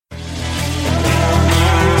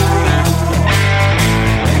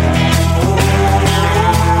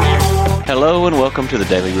welcome to the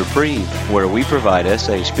Daily Reprieve, where we provide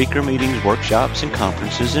SA speaker meetings, workshops, and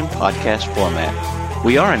conferences in podcast format.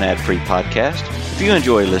 We are an ad-free podcast. If you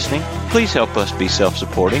enjoy listening, please help us be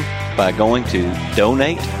self-supporting by going to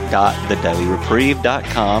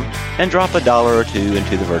donate.thedailyreprieve.com and drop $1 or $2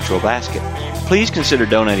 into the virtual basket. Please consider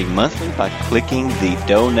donating monthly by clicking the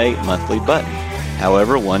Donate Monthly button.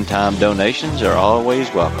 However, one-time donations are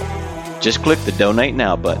always welcome. Just click the Donate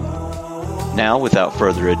Now button. Now, without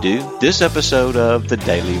further ado, this episode of the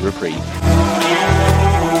Daily Reprieve.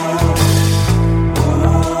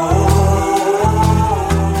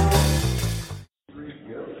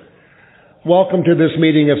 Welcome to this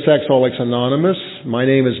meeting of Sexaholics Anonymous. My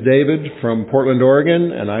name is David from Portland,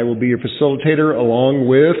 Oregon, and I will be your facilitator along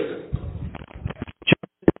with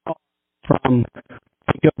from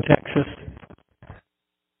Waco, Texas.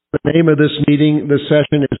 The name of this meeting, this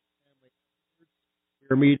session is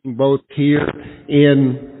we're meeting both here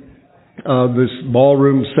in this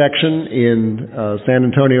ballroom section in San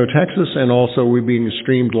Antonio, Texas, and also we're being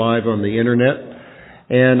streamed live on the internet.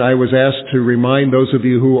 And I was asked to remind those of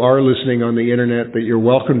you who are listening on the internet that you're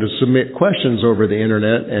welcome to submit questions over the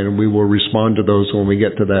internet, and we will respond to those when we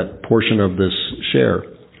get to that portion of this share.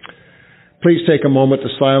 Please take a moment to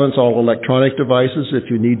silence all electronic devices.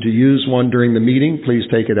 If you need to use one during the meeting, please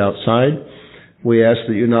take it outside. We ask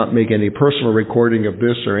that you not make any personal recording of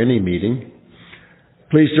this or any meeting.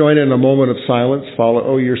 Please join in a moment of silence,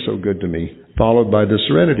 oh, you're so good to me, followed by the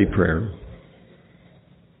Serenity Prayer.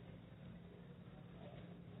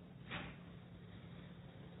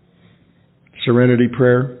 Serenity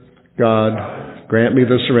Prayer. God, grant me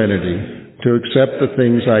the serenity to accept the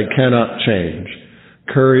things I cannot change,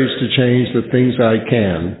 courage to change the things I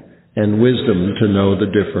can, and wisdom to know the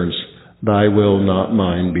difference. Thy will, not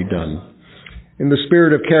mine, be done. In the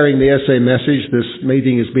spirit of carrying the SA message, this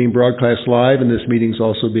meeting is being broadcast live, and this meeting is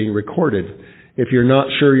also being recorded. If you're not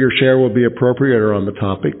sure your share will be appropriate or on the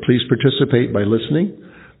topic, please participate by listening.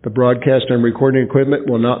 The broadcast and recording equipment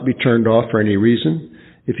will not be turned off for any reason.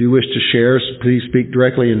 If you wish to share, please speak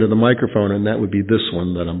directly into the microphone, and that would be this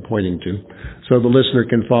one that I'm pointing to, so the listener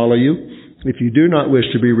can follow you. If you do not wish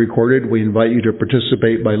to be recorded, we invite you to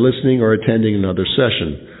participate by listening or attending another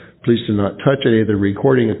session. Please do not touch any of the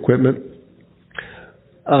recording equipment.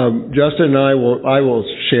 Justin and I will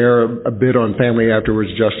share a bit on family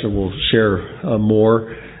afterwards. Justin will share more,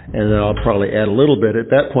 and then I'll probably add a little bit.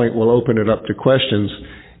 At that point, we'll open it up to questions.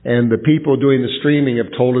 And the people doing the streaming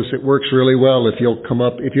have told us it works really well. If you'll come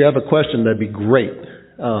up, if you have a question, that'd be great.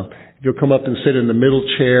 If you'll come up and sit in the middle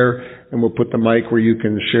chair, and we'll put the mic where you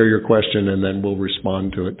can share your question, and then we'll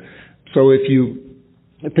respond to it. So if you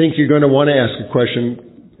think you're going to want to ask a question,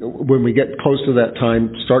 when we get close to that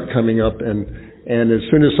time, start coming up, and as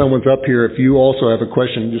soon as someone's up here, if you also have a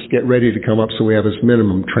question, just get ready to come up so we have as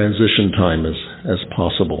minimum transition time as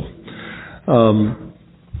possible.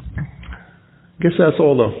 I guess that's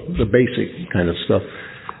all the basic kind of stuff.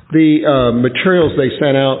 The materials they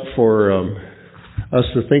sent out for us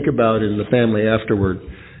to think about in the family afterward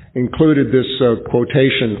included this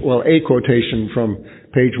quotation, a quotation from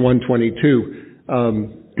page 122.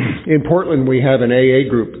 In Portland, we have an AA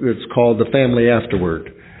group that's called the Family Afterward,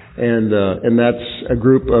 and that's a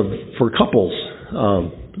group for couples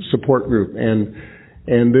support group, and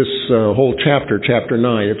this whole chapter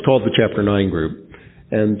 9, it's called the Chapter 9 group.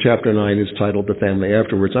 And Chapter 9 is titled The Family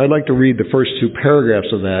Afterwards. I'd like to read the first two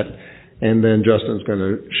paragraphs of that, and then Justin's going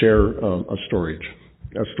to share a story.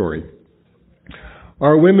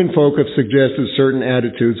 Our women folk have suggested certain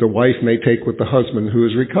attitudes a wife may take with the husband who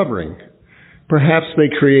is recovering. Perhaps they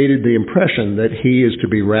created the impression that he is to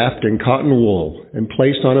be wrapped in cotton wool and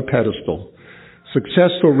placed on a pedestal.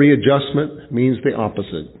 Successful readjustment means the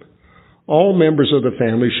opposite. All members of the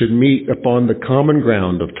family should meet upon the common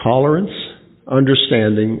ground of tolerance,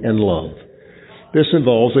 understanding, and love. This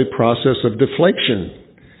involves a process of deflection.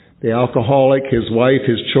 The alcoholic, his wife,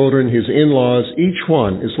 his children, his in-laws, each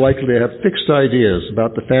one is likely to have fixed ideas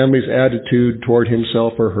about the family's attitude toward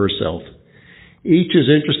himself or herself. Each is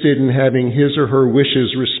interested in having his or her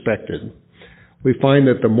wishes respected. We find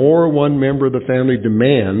that the more one member of the family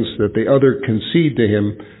demands that the other concede to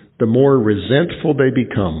him, the more resentful they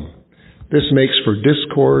become. This makes for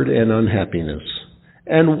discord and unhappiness.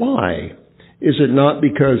 And why? Is it not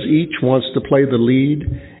because each wants to play the lead?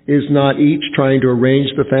 Is not each trying to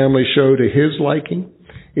arrange the family show to his liking?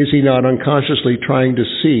 Is he not unconsciously trying to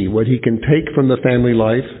see what he can take from the family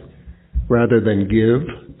life rather than give?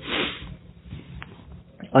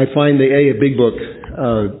 I find the A Big Book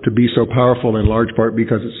to be so powerful in large part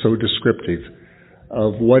because it's so descriptive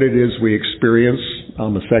of what it is we experience.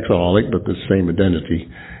 I'm a sexaholic, but the same identity.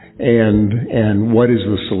 and what is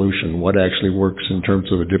the solution? What actually works in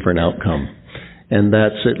terms of a different outcome? And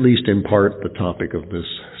that's at least in part the topic of this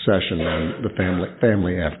session on the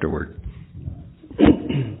family afterward.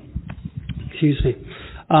 Excuse me.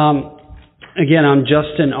 Again, I'm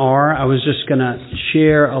Justin R. I was just going to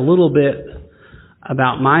share a little bit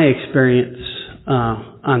about my experience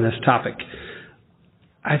on this topic.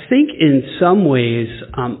 I think in some ways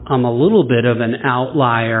I'm a little bit of an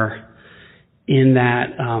outlier in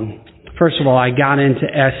that, first of all, I got into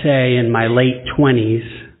SA in my late 20s,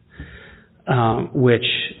 which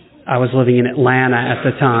I was living in Atlanta at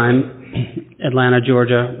the time, Atlanta,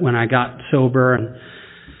 Georgia, when I got sober and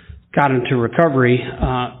got into recovery.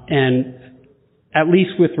 And at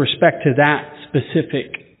least with respect to that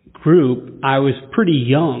specific group, I was pretty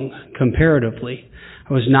young comparatively.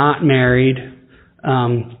 I was not married,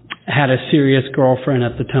 had a serious girlfriend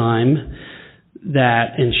at the time,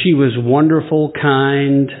 and she was wonderful,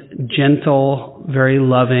 kind, gentle, very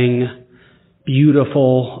loving,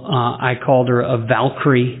 beautiful. I called her a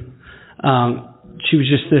Valkyrie. She was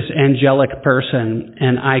just this angelic person,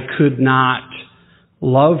 and I could not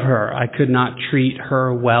love her. I could not treat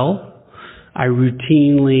her well. I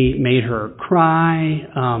routinely made her cry.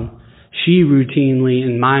 She routinely,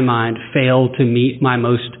 in my mind, failed to meet my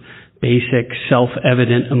most basic,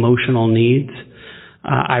 self-evident emotional needs.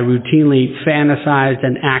 I routinely fantasized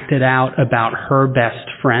and acted out about her best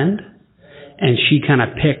friend, and she kind of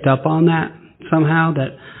picked up on that somehow,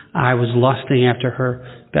 that I was lusting after her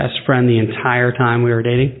best friend the entire time we were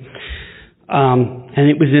dating. And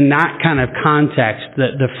it was in that kind of context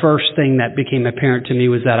that the first thing that became apparent to me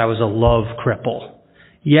was that I was a love cripple.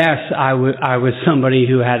 Yes, I was somebody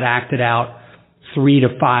who had acted out 3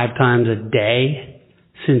 to 5 times a day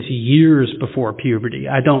since years before puberty.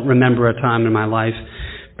 I don't remember a time in my life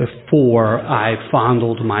before I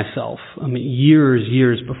fondled myself. I mean,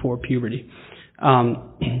 years before puberty.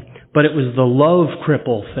 But it was the love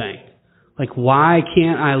cripple thing. Like, why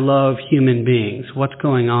can't I love human beings? What's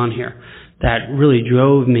going on here? That really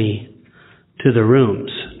drove me to the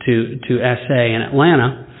rooms, to SA in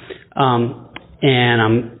Atlanta.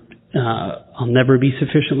 And I'll never be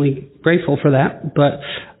sufficiently grateful for that. But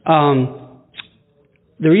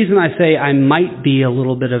the reason I say I might be a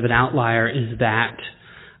little bit of an outlier is that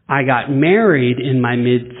I got married in my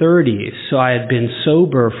mid-30s, so I had been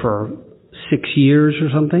sober for 6 years or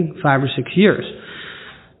something, 5 or 6 years.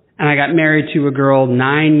 And I got married to a girl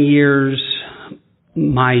 9 years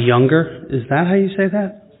my younger. Is that how you say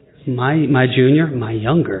that? My junior? My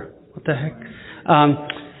younger. What the heck?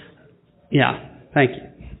 Yeah, thank you.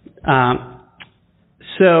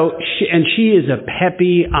 So she is a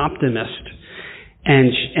peppy optimist.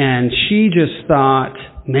 And she just thought,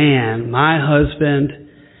 man, my husband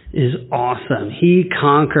is awesome. He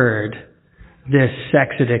conquered this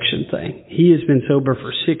sex addiction thing. He has been sober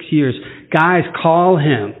for 6 years. Guys call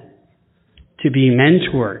him to be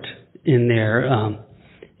mentored in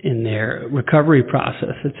their recovery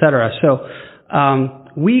process, etc. So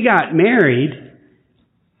we got married.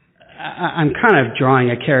 I'm kind of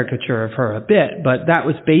drawing a caricature of her a bit, but that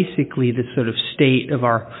was basically the sort of state of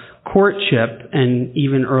our courtship and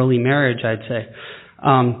even early marriage, I'd say.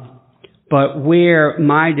 But where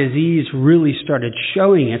my disease really started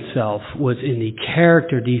showing itself was in the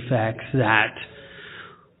character defects that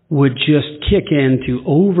would just kick into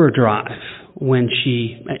overdrive when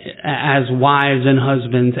she, as wives and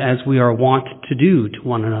husbands, as we are wont to do to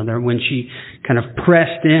one another, when she kind of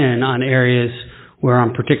pressed in on areas where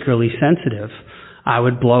I'm particularly sensitive, I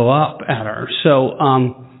would blow up at her. So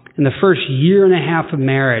in the first year and a half of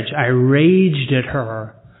marriage, I raged at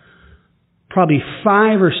her probably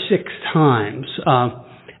 5 or 6 times.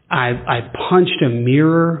 I punched a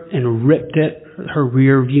mirror and ripped it, her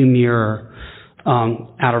rear view mirror,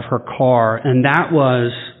 out of her car. And that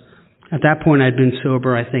was, at that point I'd been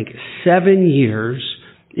sober, I think, 7 years.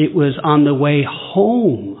 It was on the way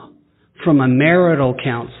home from a marital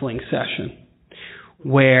counseling session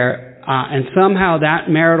where, and somehow that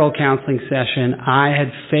marital counseling session, I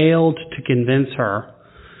had failed to convince her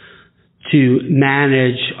to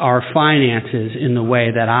manage our finances in the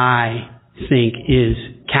way that I think is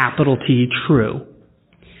capital T true.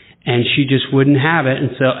 And she just wouldn't have it.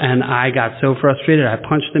 And I got so frustrated. I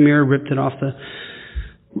punched the mirror, ripped it off the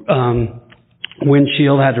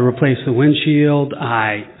windshield, had to replace the windshield.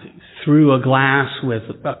 I threw a glass with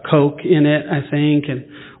a Coke in it, I think,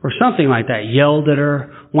 or something like that, yelled at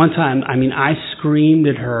her. One time, I screamed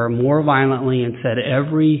at her more violently and said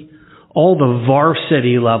all the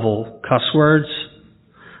varsity level cuss words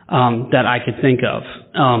that I could think of.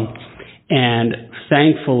 And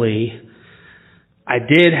thankfully, I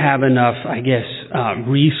did have enough, I guess,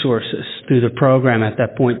 resources through the program at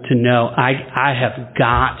that point to know I have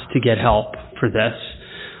got to get help for this.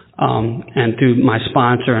 And through my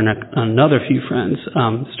sponsor and another few friends,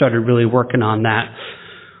 started really working on that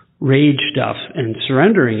rage stuff and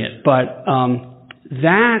surrendering it. But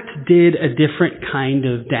that did a different kind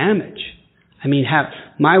of damage. I mean,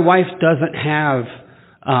 my wife doesn't have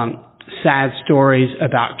sad stories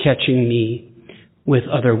about catching me with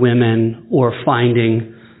other women or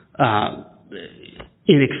finding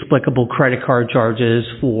inexplicable credit card charges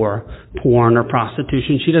for porn or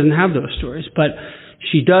prostitution. She doesn't have those stories, but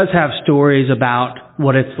she does have stories about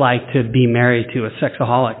what it's like to be married to a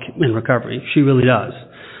sexaholic in recovery. She really does.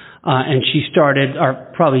 And she started,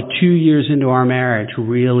 probably 2 years into our marriage,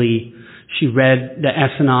 really, she read the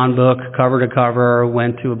S-Anon book cover to cover,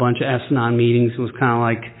 went to a bunch of S-Anon meetings, and was kind of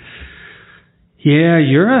like, yeah,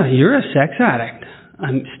 you're a sex addict.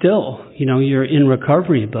 I'm still, you're in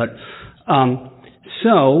recovery, but,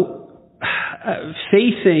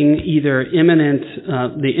 facing either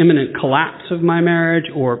the imminent collapse of my marriage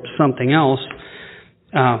or something else,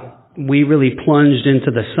 we really plunged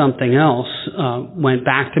into the something else, went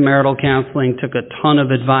back to marital counseling, took a ton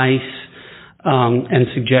of advice and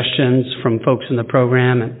suggestions from folks in the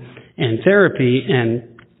program and therapy, and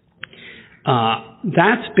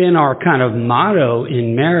that's been our kind of motto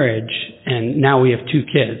in marriage. And now we have 2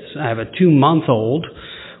 kids. I have a 2-month-old,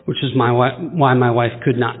 which is why my wife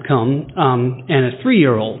could not come, and a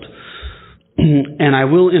 3-year-old. And I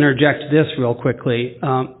will interject this real quickly,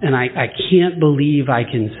 and I can't believe I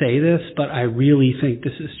can say this, but I really think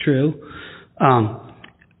this is true.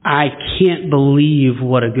 I can't believe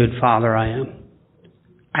what a good father I am.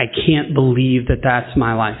 I can't believe that that's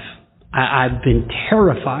my life. I've been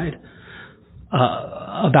terrified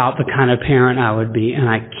about the kind of parent I would be, and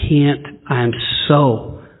I'm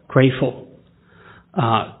so grateful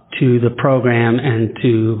to the program and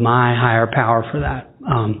to my higher power for that.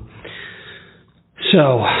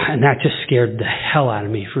 And that just scared the hell out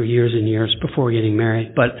of me for years and years before getting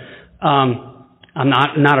married. But I'm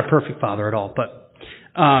not a perfect father at all. But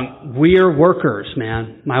we are workers,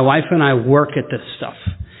 man. My wife and I work at this stuff.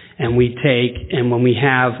 And when we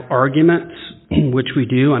have arguments, which we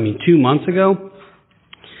do, 2 months ago,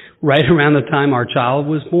 right around the time our child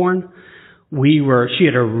was born, she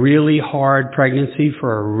had a really hard pregnancy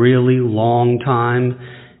for a really long time,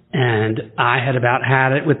 and I had about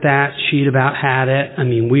had it with that. She'd about had it.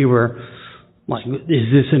 We were like,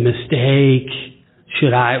 is this a mistake?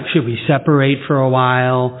 Should we separate for a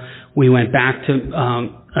while? We went back to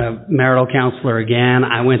a marital counselor again.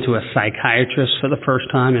 I went to a psychiatrist for the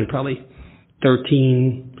first time in probably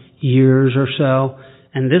 13 years or so,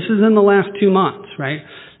 and this is in the last 2 months, right?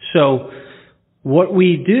 So what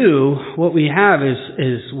we have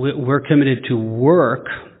is we're committed to work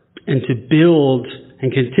and to build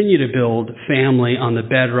and continue to build family on the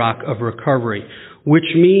bedrock of recovery,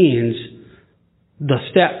 which means the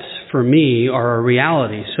steps for me are a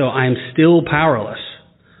reality. So I'm still powerless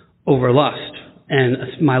over lust, and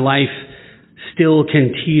my life still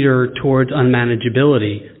can teeter towards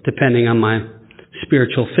unmanageability depending on my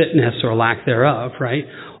spiritual fitness or lack thereof, right?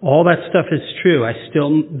 All that stuff is true.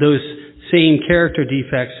 Those same character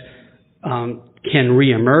defects can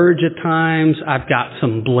reemerge at times. I've got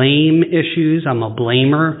some blame issues. I'm a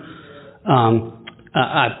blamer.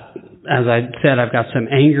 As I said, I've got some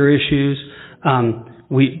anger issues.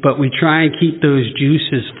 But we try and keep those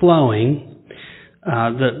juices flowing.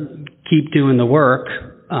 Keep doing the work.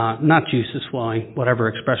 Not juices flowing, whatever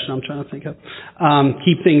expression I'm trying to think of.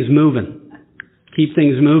 Keep things moving. Keep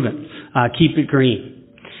it green.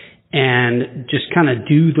 And just kind of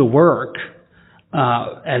do the work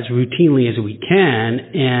as routinely as we can.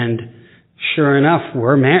 And sure enough,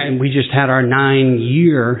 we're married. We just had our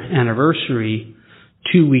 9-year anniversary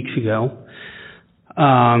 2 weeks ago,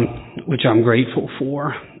 which I'm grateful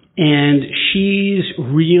for. And she's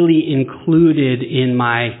really included in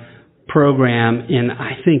my program in,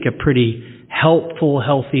 I think, a pretty helpful,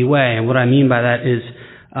 healthy way. And what I mean by that is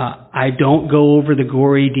I don't go over the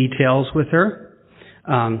gory details with her,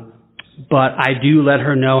 but I do let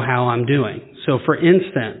her know how I'm doing. So, for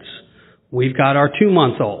instance, we've got our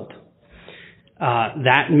 2-month-old.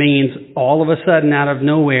 That means all of a sudden, out of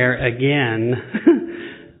nowhere, again,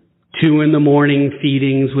 2 a.m.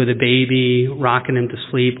 feedings with a baby, rocking him to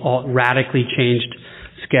sleep, all radically changed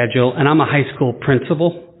schedule. And I'm a high school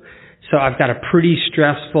principal, so I've got a pretty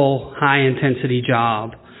stressful, high-intensity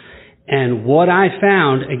job. And what I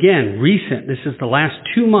found, again, this is the last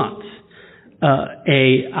 2 months,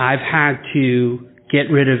 I've had to get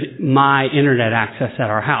rid of my internet access at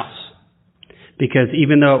our house. Because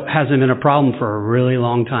even though it hasn't been a problem for a really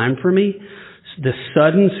long time for me, the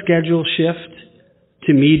sudden schedule shift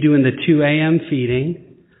to me doing the 2 a.m.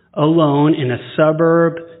 feeding alone in a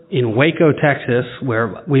suburb in Waco, Texas,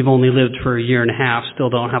 where we've only lived for a year and a half, still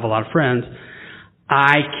don't have a lot of friends.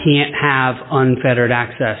 I can't have unfettered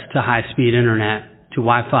access to high-speed internet, to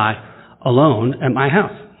Wi-Fi alone at my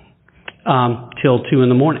house till 2 in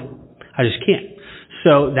the morning. I just can't.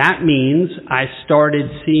 So that means I started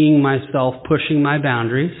seeing myself pushing my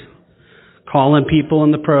boundaries, calling people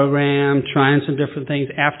in the program, trying some different things.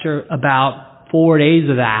 After about 4 days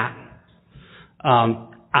of that,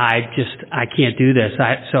 I can't do this.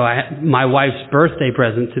 My wife's birthday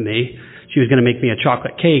present to me, she was going to make me a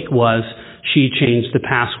chocolate cake, was she changed the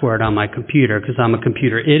password on my computer because I'm a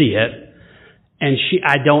computer idiot. And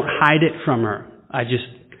I don't hide it from her.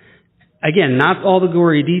 Again, not all the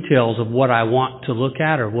gory details of what I want to look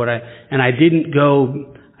at and I didn't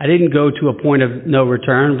go to a point of no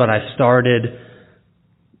return, but I started,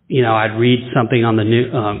 I'd read something on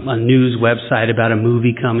a news website about a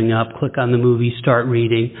movie coming up, click on the movie, start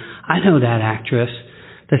reading. I know that actress.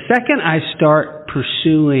 The second I start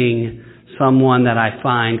pursuing someone that I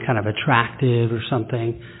find kind of attractive or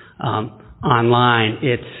something online,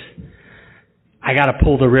 I got to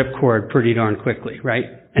pull the ripcord pretty darn quickly, right?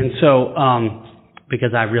 And so,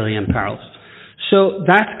 because I really am powerless. So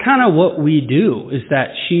that's kind of what we do, is that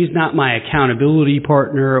she's not my accountability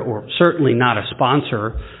partner or certainly not a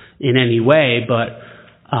sponsor in any way, but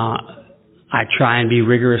I try and be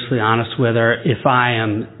rigorously honest with her. If I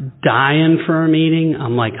am dying for a meeting,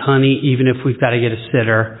 I'm like, honey, even if we've got to get a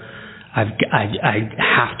sitter, I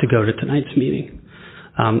have to go to tonight's meeting.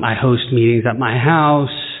 I host meetings at my house.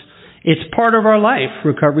 It's part of our life.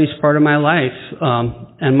 Recovery is part of my life,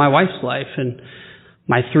 and my wife's life. And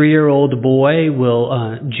my 3-year-old boy will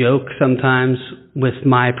joke sometimes with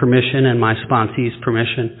my permission and my sponsee's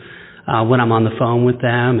permission when I'm on the phone with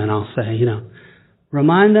them, and I'll say,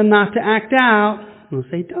 remind them not to act out. I'll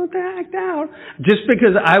say, don't act out. Just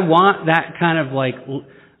because I want that kind of like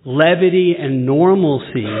levity and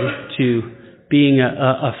normalcy to being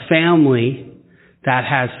a family that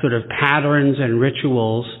has sort of patterns and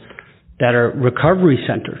rituals that are recovery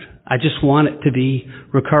centered. I just want it to be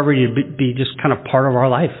recovery to be just kind of part of our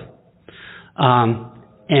life.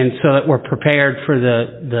 And so that we're prepared for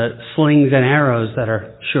the slings and arrows that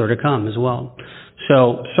are sure to come as well.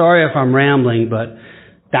 So sorry if I'm rambling, but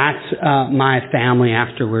that's my family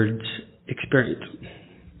afterwards experience.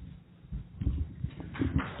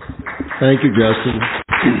 Thank you, Justin.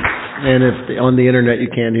 And if on the internet you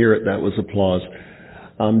can't hear it, that was applause.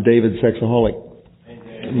 I'm David, sexaholic.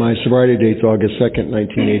 My sobriety date's August 2nd,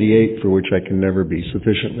 1988, for which I can never be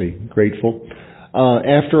sufficiently grateful.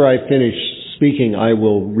 After I finish speaking, I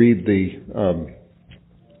will read the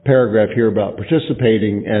paragraph here about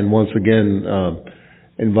participating, and once again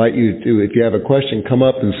invite you to, if you have a question, come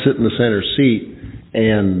up and sit in the center seat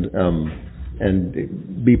and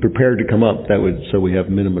be prepared to come up. So we have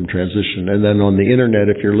minimum transition. And then on the internet,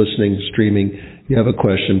 if you're listening, streaming, you have a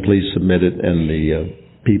question, please submit it, and the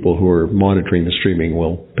people who are monitoring the streaming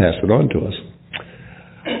will pass it on to us.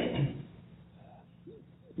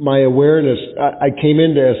 My awareness, I came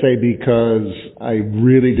into SA because I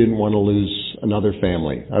really didn't want to lose another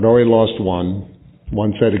family. I'd already lost one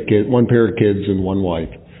set of kids, one pair of kids and one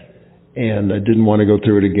wife. And I didn't want to go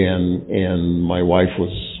through it again, and my wife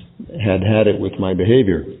had it with my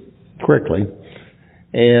behavior quickly.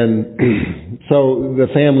 And so the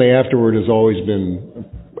family afterward has always been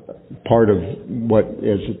part of what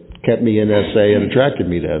has kept me in SA and attracted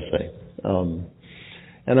me to SA.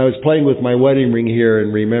 And I was playing with my wedding ring here,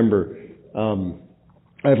 and remember,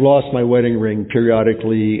 I've lost my wedding ring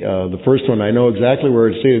periodically. The first one, I know exactly where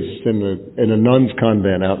it is. It's in a nun's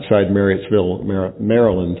convent outside Marriottsville,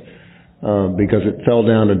 Maryland, because it fell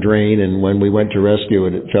down a drain, and when we went to rescue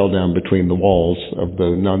it, it fell down between the walls of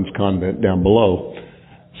the nun's convent down below.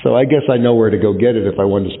 So I guess I know where to go get it if I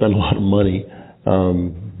wanted to spend a lot of money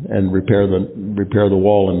and repair the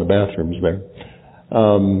wall in the bathrooms there.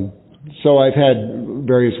 So I've had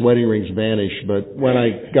various wedding rings vanish, but when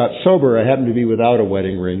I got sober, I happened to be without a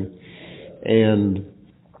wedding ring, and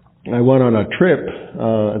I went on a trip.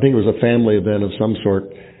 I think it was a family event of some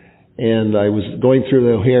sort, and I was going through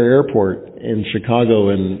the O'Hare Airport in Chicago,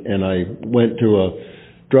 and I went to a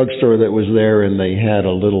drugstore that was there, and they had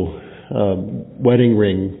a little wedding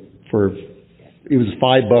ring it was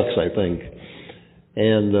 $5, I think,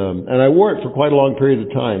 and I wore it for quite a long period of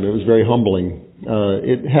time. It was very humbling.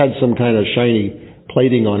 It had some kind of shiny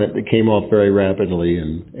plating on it that came off very rapidly,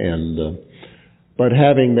 but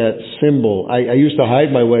having that symbol, I used to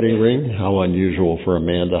hide my wedding ring. How unusual for a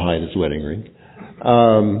man to hide his wedding ring.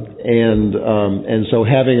 And so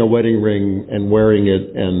having a wedding ring and wearing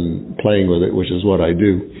it and playing with it, which is what I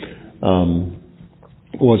do,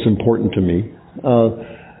 was important to me.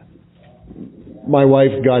 My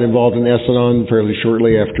wife got involved in Essanon fairly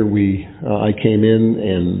shortly after I came in,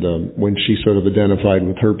 and when she sort of identified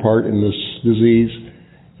with her part in this disease,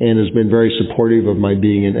 and has been very supportive of my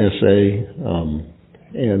being in SA,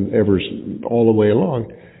 and all the way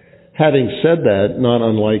along. Having said that, not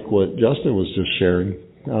unlike what Justin was just sharing,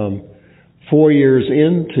 4 years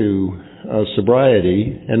into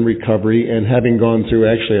sobriety and recovery, and having gone through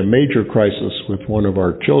actually a major crisis with one of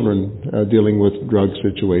our children dealing with drug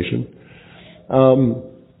situation,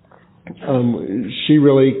 she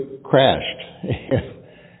really crashed.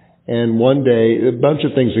 And one day, a bunch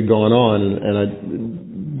of things had gone on, and I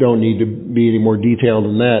don't need to be any more detailed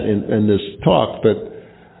than that in this talk, but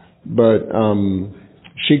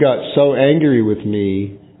she got so angry with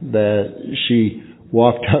me that she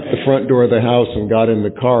walked out the front door of the house and got in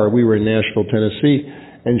the car. We were in Nashville, Tennessee,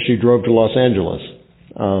 and she drove to Los Angeles.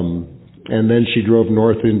 And then she drove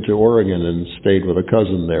north into Oregon and stayed with a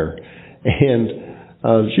cousin there. And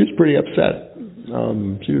she was pretty upset.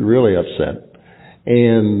 She was really upset.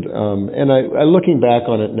 And I looking back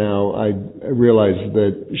on it now, I realized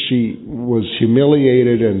that she was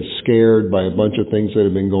humiliated and scared by a bunch of things that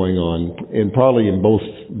had been going on, and probably in both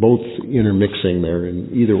intermixing there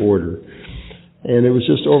in either order. And it was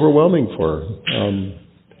just overwhelming for her.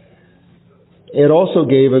 It also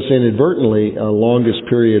gave us inadvertently a longest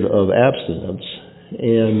period of abstinence,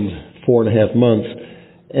 and 4.5 months,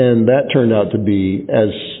 and that turned out to be,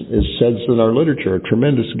 as is said in our literature, a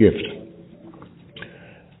tremendous gift.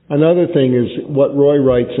 Another thing is what Roy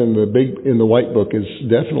writes in the White Book is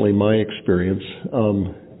definitely my experience.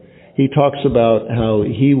 He talks about how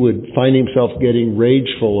he would find himself getting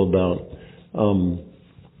rageful about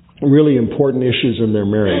really important issues in their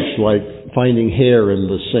marriage, like finding hair in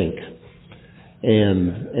the sink.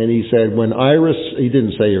 And he said when Iris, he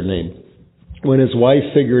didn't say her name, when his wife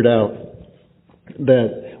figured out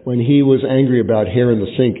that when he was angry about hair in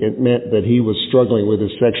the sink, it meant that he was struggling with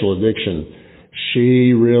his sexual addiction,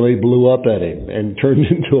 she really blew up at him and turned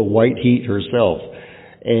into a white heat herself.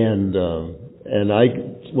 And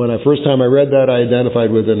when I first time I read that, I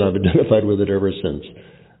identified with it, and I've identified with it ever since.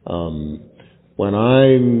 When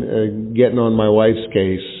I'm getting on my wife's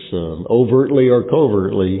case, overtly or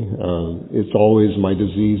covertly, it's always my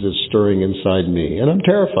disease is stirring inside me, and I'm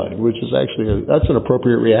terrified, which is actually that's an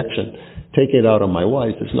appropriate reaction. Taking it out on my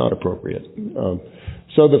wife is not appropriate.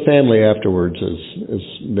 So the family afterwards has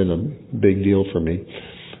been a big deal for me.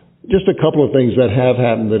 Just a couple of things that have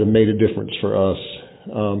happened that have made a difference for us.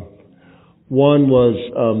 One was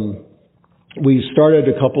we started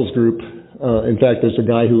a couples group. In fact, there's a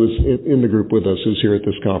guy who was in the group with us who's here at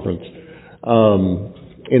this conference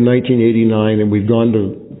in 1989, and we've gone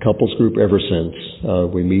to couples group ever since.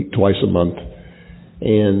 We meet twice a month,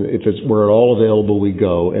 and if we're at all available, we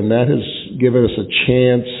go. And that has given us a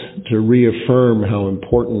chance to reaffirm how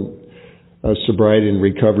important sobriety and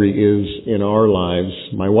recovery is in our lives.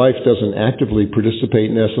 My wife doesn't actively participate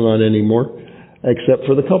in Essanon anymore, except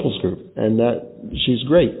for the couples group, and that she's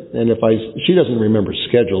great. And she doesn't remember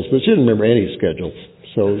schedules, but she doesn't remember any schedules,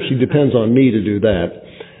 so she depends on me to do that.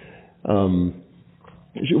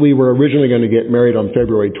 We were originally going to get married on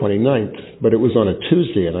February 29th, but it was on a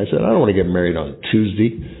Tuesday, and I said, I don't want to get married on a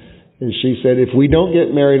Tuesday. And she said, if we don't get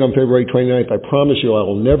married on February 29th, I promise you I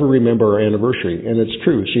will never remember our anniversary. And it's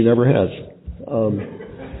true, she never has.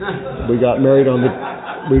 We got married on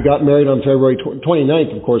February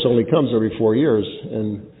 29th, of course, only comes every 4 years.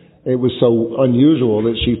 And it was so unusual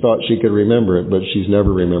that she thought she could remember it, but she's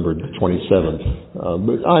never remembered the 27th.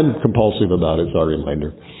 But I'm compulsive about it, so I remind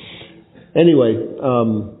her. Anyway,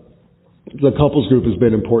 the couples group has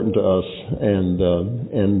been important to us, and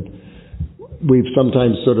we've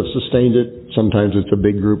sometimes sort of sustained it. Sometimes it's a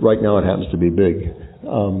big group. Right now it happens to be big.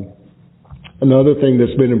 Another thing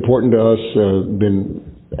that's been important to us, been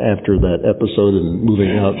after that episode and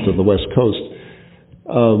moving out to the West Coast,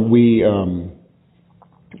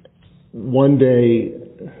 one day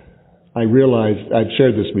I realized, I've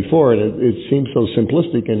shared this before, and it seems so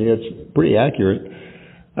simplistic, and it's pretty accurate.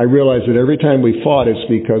 I realized that every time we fought, it's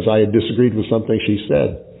because I had disagreed with something she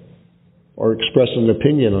said, or expressed an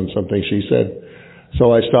opinion on something she said.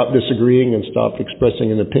 So I stopped disagreeing and stopped expressing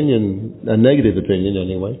an opinion, a negative opinion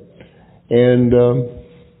anyway, and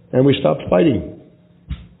we stopped fighting.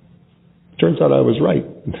 Turns out I was right.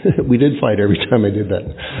 We did fight every time I did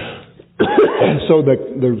that. So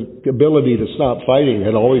the ability to stop fighting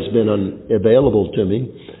had always been available to me.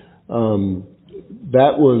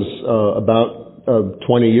 That was about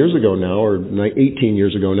 20 years ago now, or 18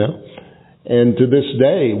 years ago now. And to this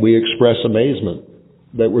day, we express amazement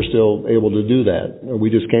that we're still able to do that. We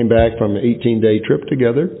just came back from an 18-day trip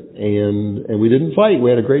together, and we didn't fight. We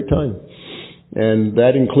had a great time. And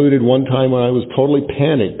that included one time when I was totally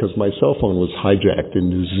panicked because my cell phone was hijacked in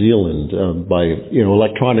New Zealand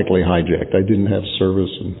electronically hijacked. I didn't have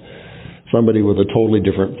service, and somebody with a totally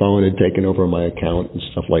different phone had taken over my account and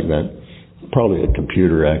stuff like that. Probably a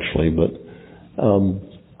computer, actually, but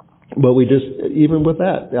we just, even with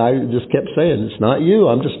that, I just kept saying, it's not you,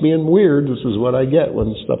 I'm just being weird. This is what I get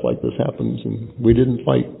when stuff like this happens, and we didn't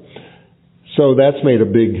fight. So that's made a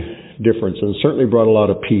big difference and certainly brought a lot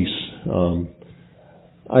of peace.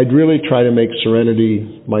 I'd really try to make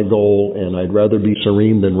serenity my goal, and I'd rather be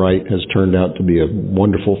serene than right has turned out to be a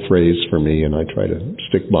wonderful phrase for me, and I try to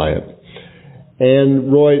stick by it. And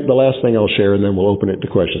Roy, the last thing I'll share, and then we'll open it to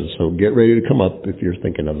questions, so get ready to come up if you're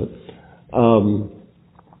thinking of it.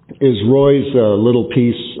 Is Roy's little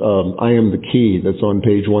piece, I Am the Key, that's on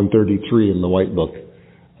page 133 in the White Book,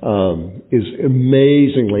 is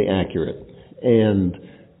amazingly accurate. And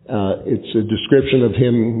it's a description of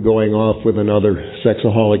him going off with another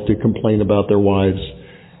sexaholic to complain about their wives.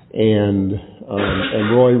 And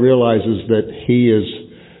Roy realizes that he is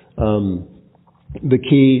the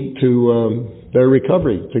key to their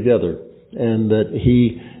recovery together, and that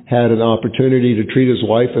he had an opportunity to treat his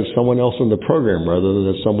wife as someone else in the program rather than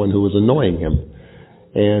as someone who was annoying him.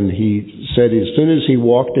 And he said as soon as he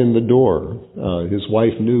walked in the door, his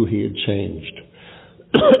wife knew he had changed.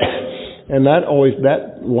 And that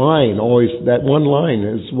one line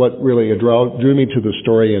is what really drew me to the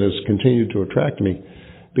story and has continued to attract me,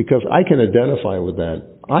 because I can identify with that.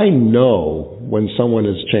 I know when someone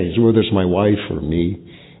has changed, whether it's my wife or me.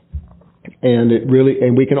 And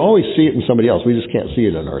we can always see it in somebody else. We just can't see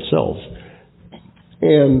it in ourselves.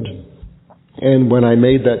 And when I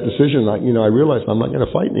made that decision, I realized I'm not going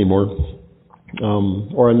to fight anymore.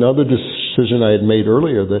 Or another decision I had made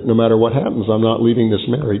earlier, that no matter what happens, I'm not leaving this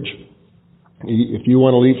marriage. If you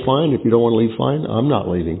want to leave, fine. If you don't want to leave, fine. I'm not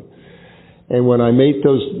leaving. And when I make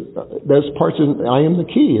those parts, I am the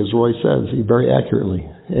key, as Roy says, very accurately.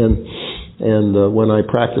 And when I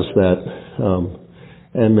practice that,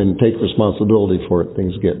 and then take responsibility for it,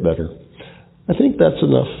 things get better. I think that's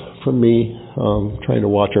enough from me, trying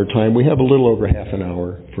to watch our time. We have a little over half an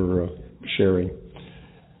hour for sharing.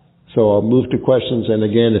 So I'll move to questions. And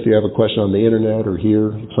again, if you have a question on the internet or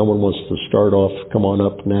here, if someone wants to start off, come on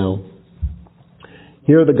up now.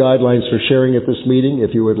 Here are the guidelines for sharing at this meeting.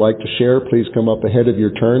 If you would like to share, please come up ahead of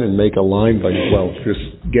your turn and make a line just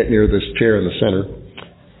get near this chair in the center.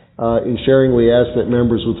 In sharing, we ask that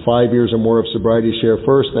members with 5 years or more of sobriety share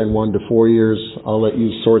first, then 1 to 4 years. I'll let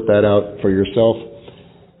you sort that out for yourself.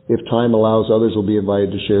 If time allows, others will be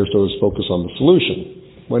invited to share, so let's focus on the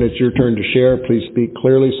solution. When it's your turn to share, please speak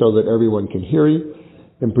clearly so that everyone can hear you.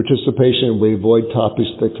 In participation, we avoid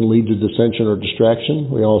topics that can lead to dissension or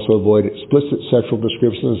distraction. We also avoid explicit sexual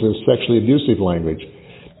descriptions and sexually abusive language.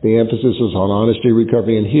 The emphasis is on honesty,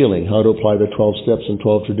 recovery, and healing, how to apply the 12 steps and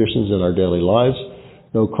 12 traditions in our daily lives.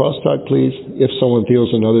 No crosstalk, please. If someone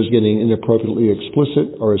feels another's getting inappropriately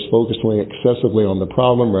explicit or is focusing excessively on the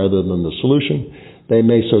problem rather than the solution, they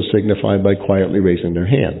may so signify by quietly raising their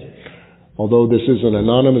hand. Although this is an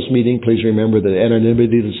anonymous meeting, please remember that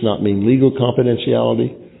anonymity does not mean legal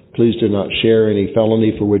confidentiality. Please do not share any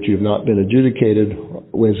felony for which you have not been adjudicated,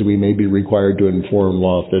 as we may be required to inform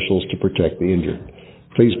law officials to protect the injured.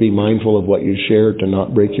 Please be mindful of what you share to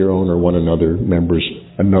not break your own or another member's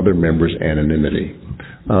anonymity.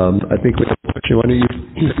 I think we have a question. Why don't you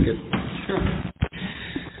take it? Sure.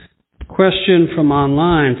 Question from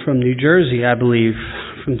online, from New Jersey, I believe,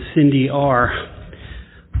 from Cindy R.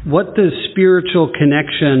 What does spiritual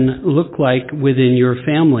connection look like within your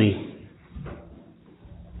family?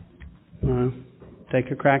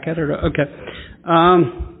 Take a crack at it? Okay.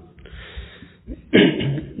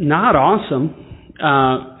 Not awesome.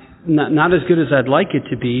 Not as good as I'd like it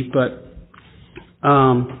to be, but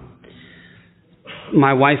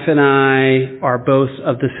my wife and I are both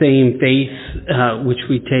of the same faith, which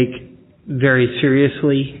we take very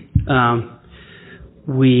seriously.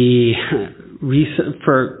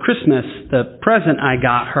 For Christmas, the present I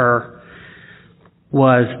got her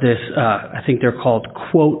was this, I think they're called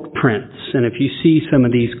quote prints. And if you see some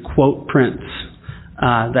of these quote prints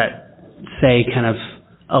that say kind of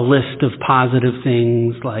a list of positive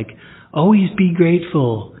things like, always be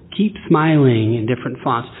grateful, keep smiling, in different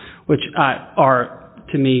fonts, which are,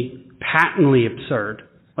 to me, patently absurd.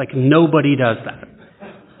 Like, nobody does that.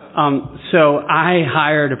 So I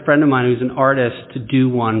hired a friend of mine who's an artist to do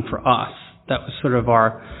one for us. That was sort of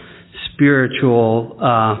our spiritual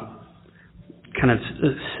kind of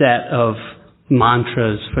set of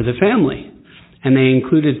mantras for the family. And they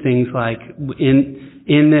included things like,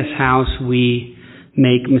 in this house we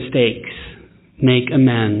make mistakes, make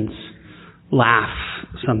amends, laugh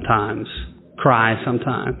sometimes, cry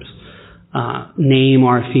sometimes, name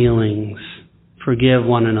our feelings, forgive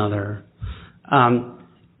one another.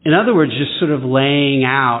 In other words, just sort of laying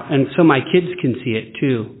out, and so my kids can see it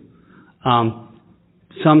too.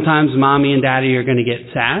 Sometimes mommy and daddy are going to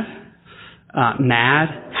get sad, mad,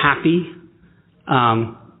 happy.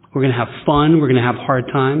 We're going to have fun. We're going to have hard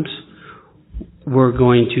times. We're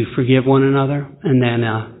going to forgive one another. And then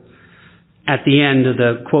at the end of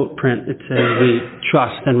the quote print, it says we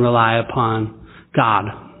trust and rely upon God,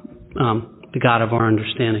 the God of our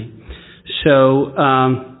understanding. So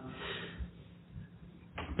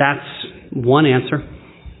that's one answer.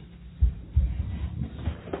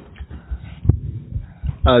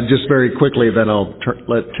 Just very quickly, then I'll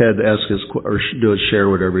let Ted ask share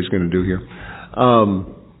whatever he's going to do here.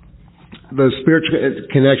 The spiritual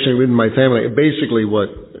connection within my family, basically what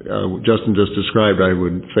Justin just described, I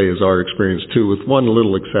would say is our experience too, with one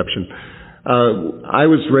little exception. I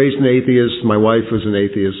was raised an atheist. My wife was an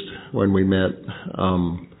atheist when we met.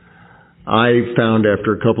 I found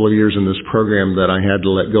after a couple of years in this program that I had to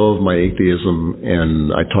let go of my atheism,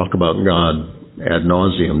 and I talk about God ad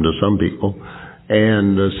nauseum to some people,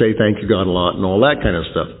 and say thank you God a lot and all that kind of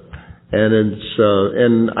stuff.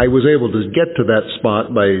 And I was able to get to that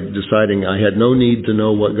spot by deciding I had no need to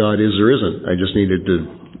know what God is or isn't. I just needed to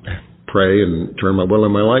pray and turn my will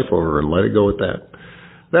and my life over and let it go at that.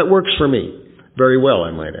 That works for me very well,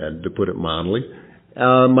 I might add, to put it mildly.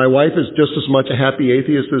 My wife is just as much a happy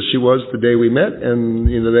atheist as she was the day we met,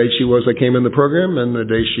 and the day she was I came in the program, and the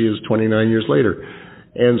day she is 29 years later.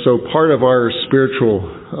 And so part of our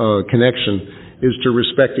spiritual connection is to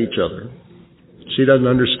respect each other. She doesn't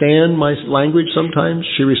understand my language sometimes.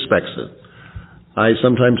 She respects it. I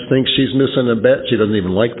sometimes think she's missing a bet. She doesn't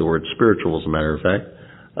even like the word spiritual, as a matter of fact.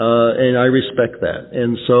 And I respect that.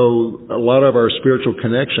 And so a lot of our spiritual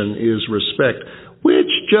connection is respect,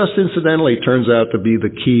 which just incidentally turns out to be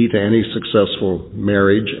the key to any successful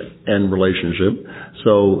marriage and relationship.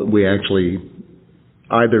 So we actually,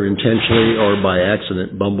 either intentionally or by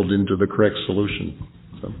accident, bumbled into the correct solution.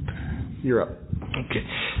 So you're up. Okay.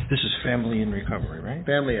 This is Family in Recovery, right?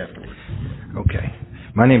 Family Afterward. Okay.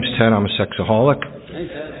 My name's Ted. I'm a sexaholic. Hey,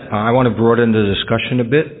 Ted. I want to broaden the discussion a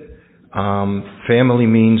bit. Family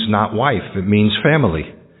means not wife. It means family.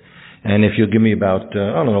 And if you'll give me about,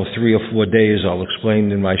 3 or 4 days, I'll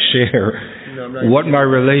explain in my share what my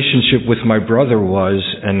relationship with my brother was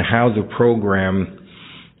and how the program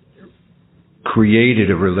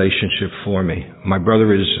created a relationship for me. My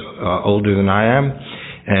brother is older than I am.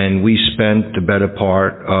 And we spent the better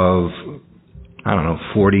part of,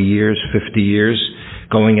 40 years, 50 years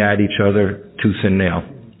going at each other tooth and nail.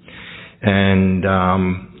 And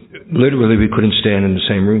literally we couldn't stand in the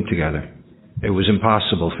same room together. It was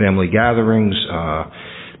impossible. Family gatherings,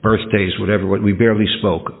 birthdays, whatever, we barely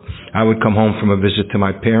spoke. I would come home from a visit to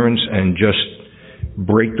my parents and just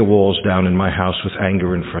break the walls down in my house with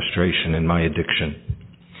anger and frustration and my addiction.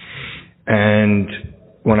 And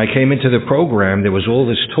when I came into the program, there was all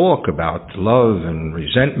this talk about love and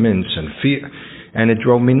resentments and fear, and it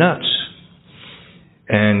drove me nuts.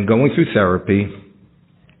 And going through therapy,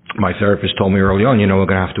 my therapist told me early on, we're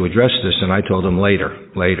going to have to address this, and I told him later.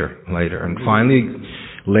 And finally,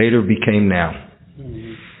 later became now.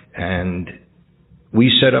 And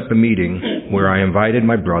we set up a meeting where I invited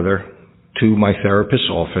my brother to my therapist's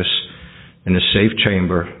office in a safe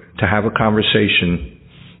chamber to have a conversation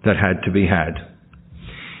that had to be had.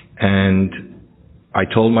 And I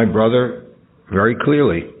told my brother very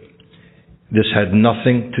clearly, this had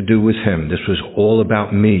nothing to do with him. This was all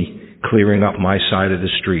about me clearing up my side of the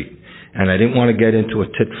street. And I didn't want to get into a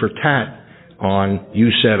tit for tat on you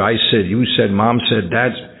said, I said, you said, Mom said,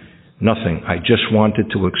 Dad's. Nothing. I just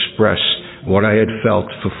wanted to express what I had felt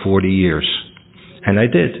for 40 years. And I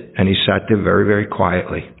did. And he sat there very, very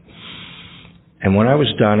quietly. And when I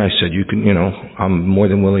was done, I said, I'm more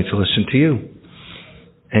than willing to listen to you.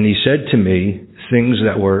 And he said to me things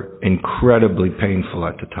that were incredibly painful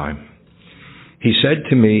at the time. He said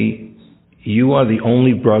to me, you are the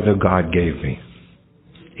only brother God gave me.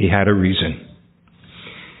 He had a reason.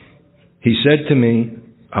 He said to me,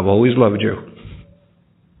 I've always loved you.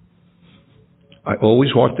 I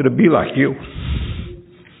always wanted to be like you.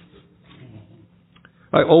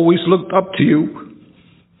 I always looked up to you,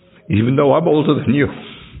 even though I'm older than you.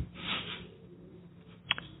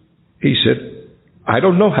 He said, I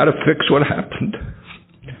don't know how to fix what happened,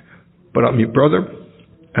 but I'm your brother,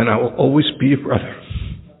 and I will always be your brother.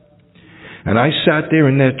 And I sat there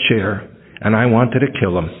in that chair, and I wanted to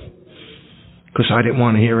kill him, because I didn't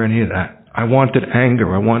want to hear any of that. I wanted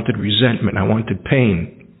anger, I wanted resentment, I wanted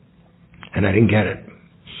pain, and I didn't get it.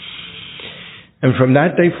 And from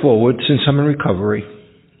that day forward, since I'm in recovery,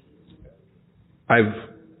 I've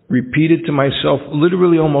repeated to myself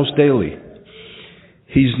literally almost daily,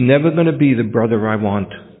 he's never going to be the brother I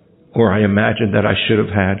want or I imagined that I should have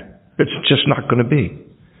had. It's just not going to be.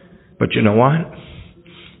 But you know what?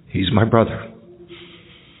 He's my brother.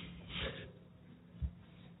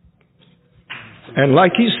 And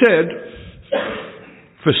like he said,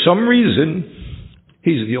 for some reason,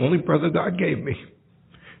 he's the only brother God gave me.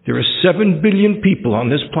 There are 7 billion people on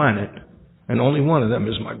this planet, and only one of them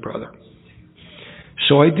is my brother.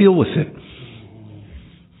 So I deal with it.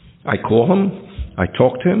 I call him, I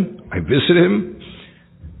talk to him, I visit him,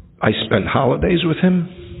 I spend holidays with him.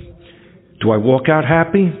 Do I walk out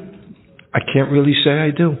happy? I can't really say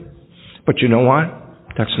I do. But you know what?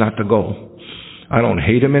 That's not the goal. I don't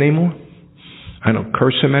hate him anymore. I don't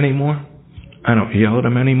curse him anymore. I don't yell at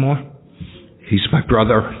him anymore. He's my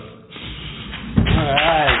brother. All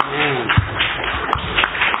right, man.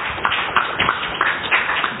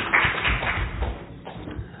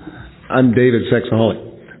 I'm David, Sexaholic.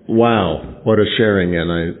 Wow, what a sharing,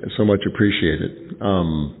 and I so much appreciate it.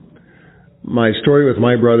 My story with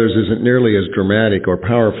my brothers isn't nearly as dramatic or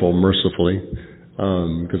powerful, mercifully,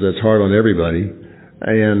 because that's hard on everybody.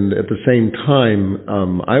 And at the same time,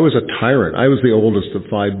 I was a tyrant. I was the oldest of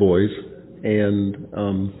 5 boys,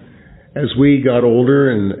 and as we got older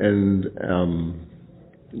and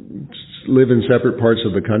live in separate parts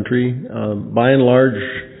of the country, by and large,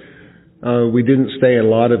 we didn't stay in a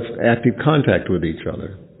lot of active contact with each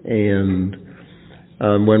other. And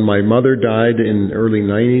when my mother died in early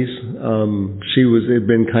 90s, it had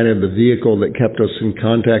been kind of the vehicle that kept us in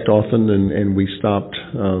contact often, and we stopped.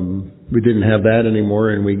 We didn't have that anymore,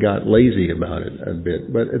 and we got lazy about it a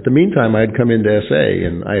bit. But at the meantime, I had come into SA,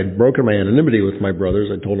 and I had broken my anonymity with my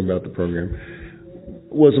brothers. I told them about the program.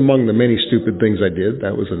 It was among the many stupid things I did.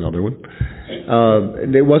 That was another one.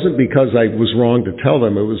 And it wasn't because I was wrong to tell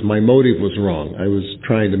them. It was my motive was wrong. I was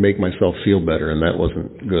trying to make myself feel better, and that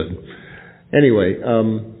wasn't good. Anyway,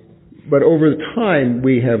 but over time,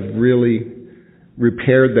 we have really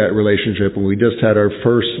repaired that relationship, and we just had our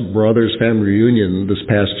first brothers family reunion this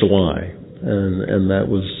past July, and that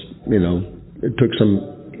was, it took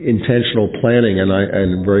some intentional planning, and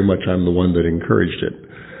very much I'm the one that encouraged it.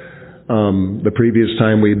 The previous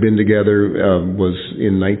time we'd been together was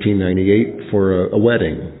in 1998 for a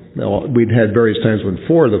wedding. Now, we'd had various times when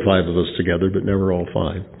 4 of the 5 of us together, but never all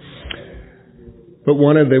 5. But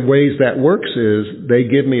one of the ways that works is they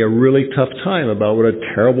give me a really tough time about what a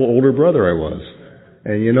terrible older brother I was.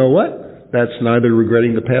 And you know what? That's neither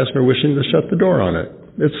regretting the past nor wishing to shut the door on it.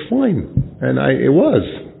 It's fine. And it was.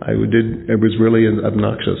 It was really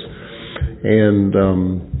obnoxious. And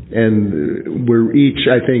we're each,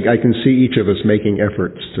 I think, I can see each of us making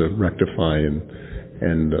efforts to rectify and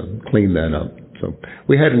clean that up. So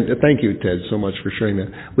thank you, Ted, so much for sharing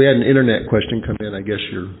that. We had an internet question come in. I guess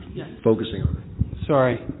you're focusing on it.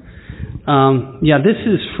 Sorry. This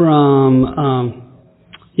is from,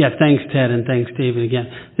 thanks, Ted, and thanks, David, again.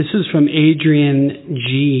 This is from Adrian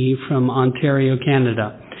G. from Ontario,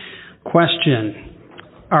 Canada. Question.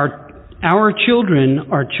 Are children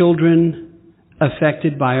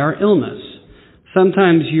affected by our illness?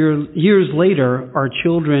 Sometimes years later, our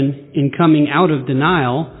children, in coming out of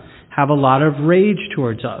denial, have a lot of rage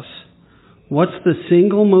towards us. What's the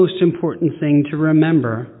single most important thing to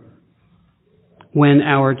remember when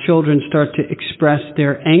our children start to express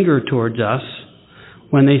their anger towards us,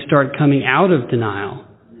 when they start coming out of denial,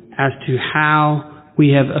 as to how we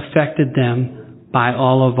have affected them by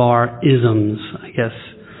all of our isms, I guess,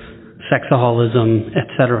 sexaholism,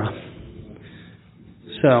 etc.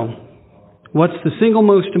 So, what's the single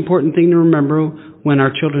most important thing to remember when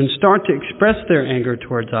our children start to express their anger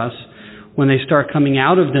towards us, when they start coming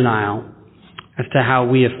out of denial, as to how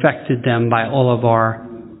we affected them by all of our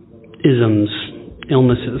isms,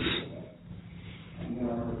 illnesses? I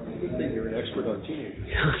think you're an expert on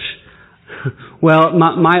teenagers. Well,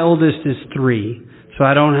 my oldest is 3, so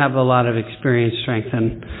I don't have a lot of experience, strength,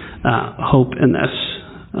 and hope in this.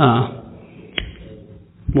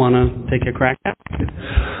 Want to take a crack at it?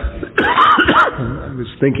 I was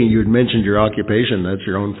thinking you had mentioned your occupation. That's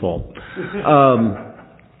your own fault.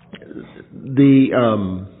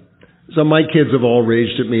 So my kids have all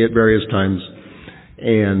raged at me at various times,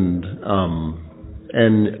 and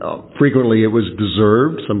frequently it was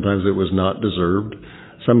deserved. Sometimes it was not deserved.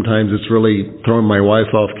 Sometimes it's really thrown my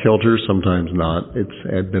wife off kilter, sometimes not.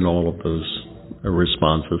 It's had been all of those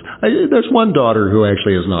responses. There's one daughter who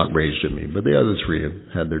actually has not raged at me, but the other three have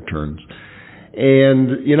had their turns.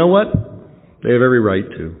 And you know what? They have every right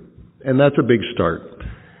to. And that's a big start.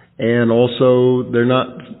 And also,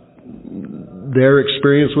 their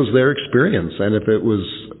experience was their experience. And if it was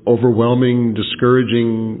overwhelming,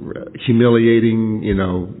 discouraging, humiliating,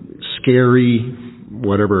 scary,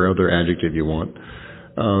 whatever other adjective you want,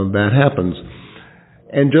 that happens.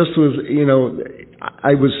 And just was,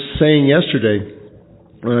 I was saying yesterday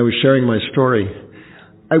when I was sharing my story,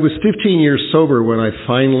 I was 15 years sober when I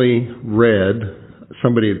finally read,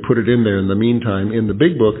 somebody had put it in there in the meantime, in the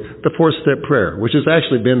big book, the 4-Step Prayer, which has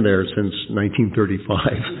actually been there since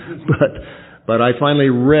 1935. But I finally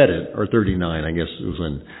read it, or 39, I guess it was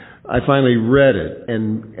when. I finally read it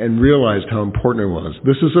and realized how important it was.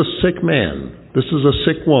 This is a sick man. This is a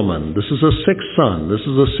sick woman. This is a sick son. This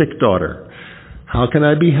is a sick daughter. How can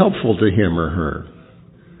I be helpful to him or her?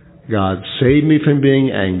 God, save me from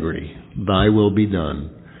being angry. Thy will be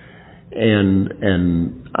done. And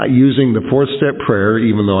using the 4-Step Prayer,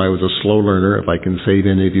 even though I was a slow learner, if I can save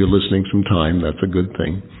any of you listening some time, that's a good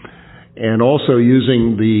thing. And also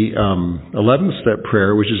using the 11th-step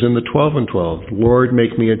prayer, which is in the 12 and 12. Lord,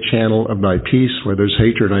 make me a channel of thy peace. Where there's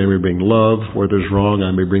hatred, I may bring love. Where there's wrong,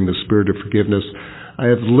 I may bring the spirit of forgiveness. I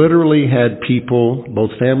have literally had people,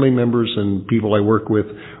 both family members and people I work with,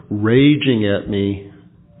 raging at me,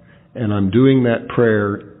 and I'm doing that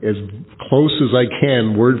prayer as close as I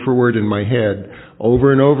can, word for word in my head,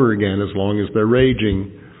 over and over again, as long as they're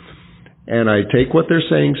raging. And I take what they're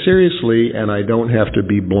saying seriously, and I don't have to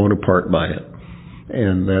be blown apart by it.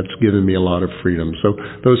 And that's given me a lot of freedom. So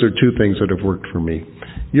those are two things that have worked for me.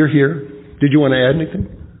 You're here. Did you want to add anything?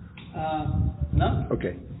 No.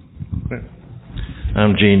 Okay.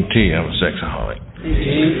 I'm Gene T. I'm a sexaholic.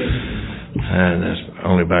 And that's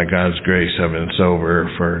only by God's grace. I've been sober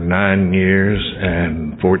for 9 years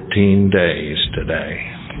and 14 days today.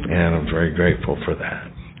 And I'm very grateful for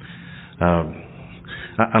that.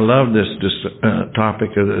 I love this topic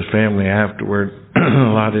of the family afterward.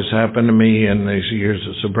 A lot has happened to me in these years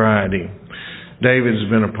of sobriety. David's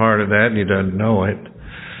been a part of that, and he doesn't know it.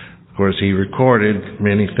 Of course, he recorded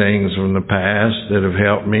many things from the past that have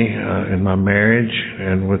helped me in my marriage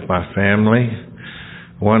and with my family.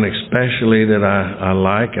 One especially that I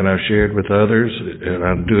like, and I've shared with others, and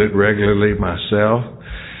I do it regularly myself.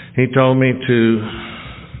 He told me to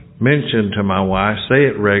mention to my wife, say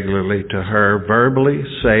it regularly to her, verbally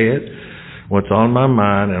say it, what's on my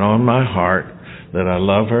mind and on my heart, that I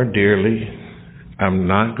love her dearly. I'm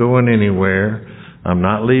not going anywhere. I'm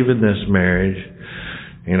not leaving this marriage.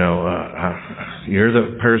 You're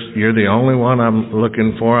the only one I'm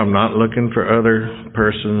looking for. I'm not looking for other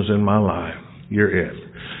persons in my life. You're it.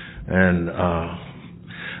 And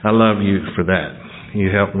I love you for that.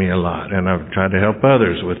 You helped me a lot, and I've tried to help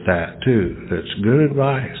others with that too. That's good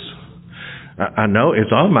advice. I know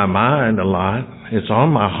it's on my mind a lot. It's on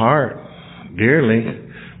my heart dearly,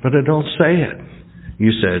 but I don't say it.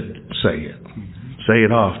 You said say it. Say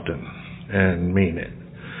it often and mean it.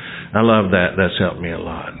 I love that. That's helped me a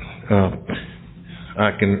lot.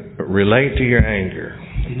 I can relate to your anger.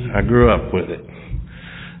 I grew up with it,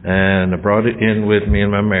 and I brought it in with me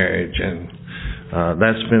in my marriage, and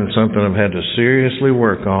that's been something I've had to seriously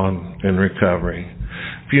work on in recovery.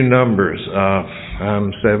 A few numbers.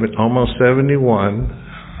 I'm almost 71.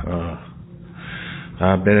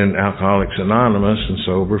 I've been in Alcoholics Anonymous and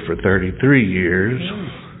sober for 33 years.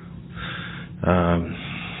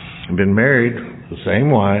 I've been married to the same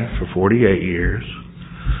wife for 48 years.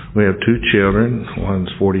 We have 2 children. One's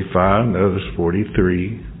 45, and the other's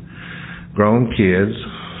 43. Grown kids.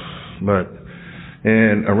 But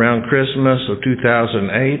around Christmas of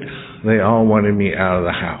 2008, they all wanted me out of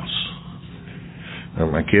the house.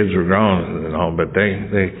 My kids were grown and all, but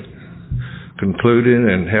they concluded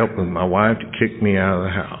and helped with my wife to kick me out of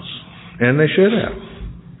the house. And they should have.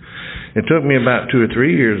 It took me about 2 or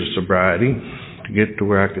 3 years of sobriety to get to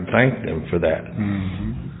where I could thank them for that.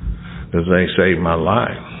 Because they saved my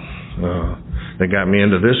life. They got me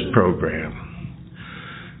into this program.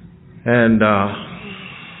 And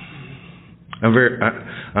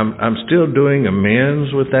I'm still doing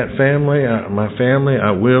amends with that family. My family,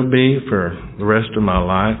 I will be for the rest of my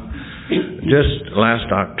life. Just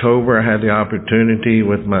last October, I had the opportunity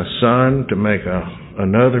with my son to make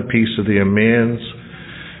another piece of the amends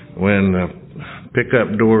when the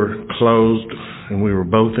pickup door closed and we were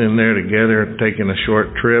both in there together taking a short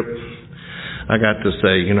trip. I got to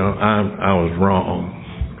say, I was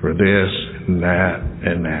wrong for this and that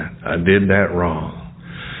and that. I did that wrong.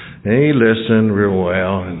 And he listened real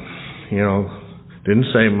well and, didn't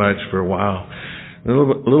say much for a while. A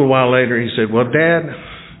little while later he said, "Well, Dad,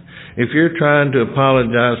 if you're trying to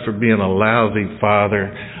apologize for being a lousy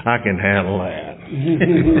father, I can handle that."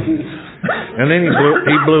 And then he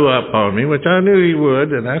blew up on me, which I knew he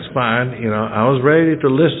would, and that's fine. I was ready to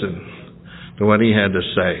listen to what he had to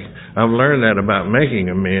say. I've learned that about making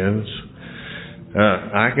amends.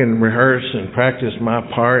 I can rehearse and practice my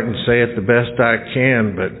part and say it the best I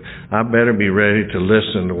can, but I better be ready to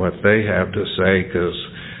listen to what they have to say, because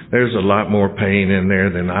there's a lot more pain in there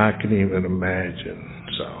than I can even imagine.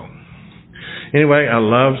 So, anyway, I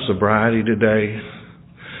love sobriety today.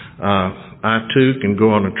 I too can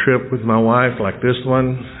go on a trip with my wife like this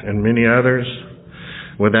one and many others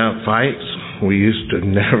without fights. We used to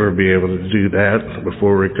never be able to do that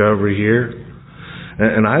before recovery here.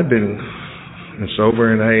 And I've been sober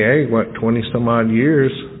in AA, 20 some odd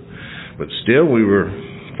years, but still we were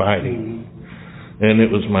fighting. And it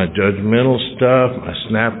was my judgmental stuff, my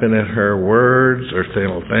snapping at her words or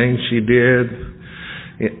things she did.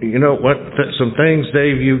 You know what? Some things,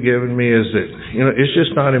 Dave, you've given me is that, it's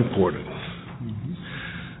just not important.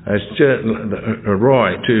 It's just,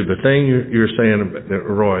 Roy, too, the thing you're saying about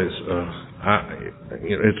Roy's,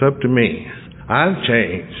 it's up to me. I've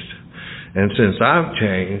changed. And since I've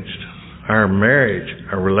changed, our marriage,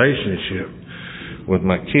 our relationship with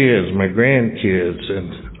my kids, my grandkids,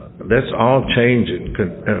 and that's all changing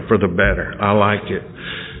for the better. I like it.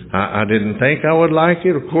 I didn't think I would like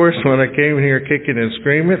it. Of course, when I came here kicking and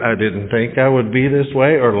screaming, I didn't think I would be this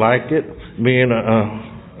way or like it, being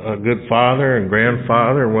a good father and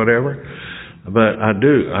grandfather and whatever. But I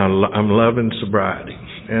do. I'm loving sobriety,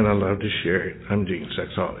 and I love to share it. I'm Gene,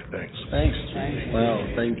 sexaholic. Thanks. Thanks. Wow,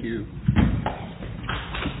 thank you.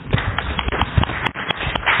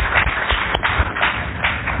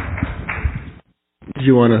 Did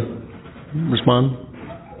you want to respond?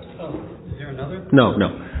 Is there another? No.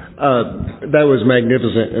 That was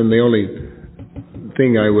magnificent, and the only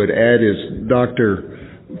thing I would add is Dr.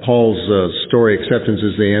 Paul's story, Acceptance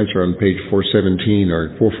is the Answer, on page 417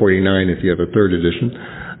 or 449 if you have a third edition.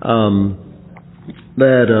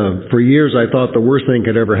 For years I thought the worst thing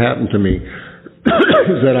could ever happen to me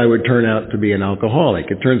is that I would turn out to be an alcoholic.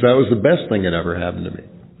 It turns out it was the best thing that ever happened to me,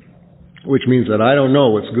 which means that I don't know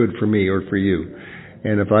what's good for me or for you.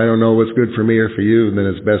 And if I don't know what's good for me or for you, then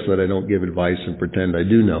it's best that I don't give advice and pretend I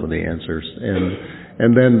do know the answers.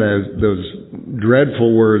 And then those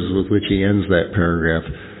dreadful words with which he ends that paragraph.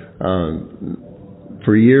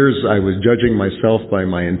 For years I was judging myself by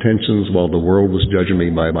my intentions while the world was judging me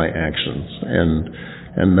by my actions.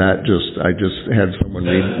 And that I just had someone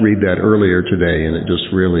read that earlier today, and it just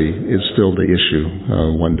really is still the issue,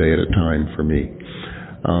 one day at a time for me.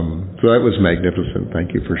 So that was magnificent.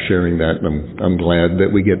 Thank you for sharing that. I'm glad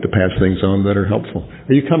that we get to pass things on that are helpful.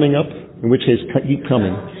 Are you coming up? In which case, keep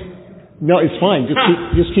coming. No, it's fine.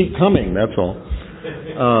 Just keep coming. That's all.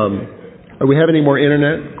 Do we have any more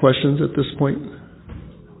internet questions at this point?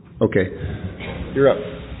 Okay, you're up.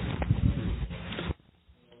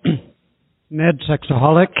 Ned,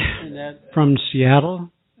 sexaholic from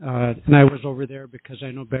Seattle, and I was over there because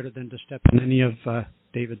I know better than to step in any of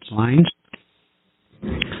David's lines.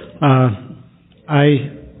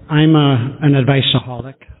 I'm an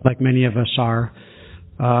adviceaholic, like many of us are.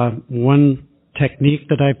 One technique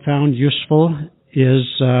that I've found useful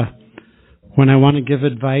is when I want to give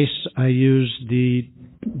advice, I use the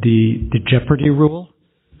Jeopardy rule.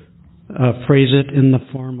 Phrase it in the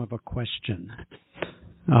form of a question.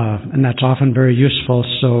 And that's often very useful.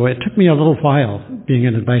 So it took me a little while, being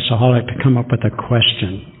an adviceaholic, to come up with a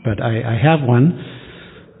question. But I have one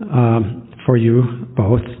for you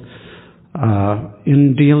both.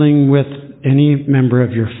 In dealing with any member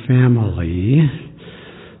of your family,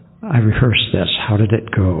 I rehearsed this. How did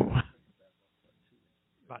it go?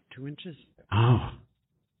 About 2 inches? Oh,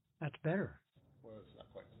 that's better. Well, it's not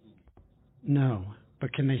quite. No,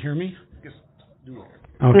 but can they hear me? Just do it.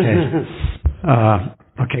 Okay.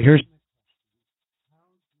 Okay, here's...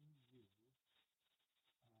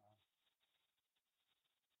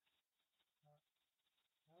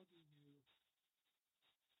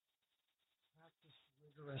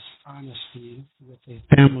 rigorous honesty with a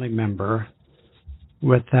family member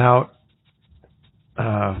without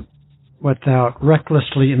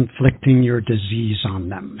recklessly inflicting your disease on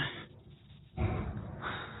them.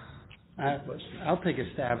 I'll take a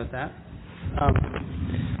stab at that.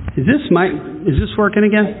 Is this working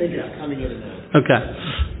again? I think it's coming in now. Okay.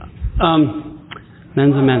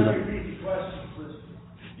 Menza.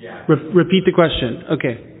 Repeat the question.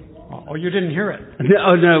 Okay. Oh, you didn't hear it.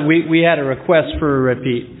 Oh, no, we had a request for a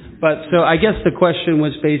repeat. But so I guess the question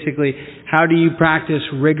was basically, how do you practice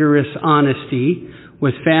rigorous honesty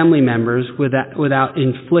with family members without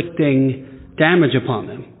inflicting damage upon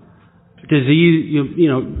them? Disease,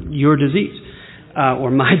 your disease,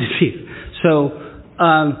 or my disease. So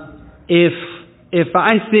if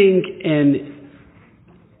I think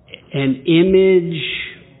an image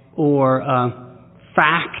or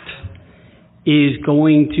fact is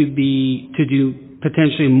going to do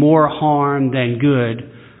potentially more harm than good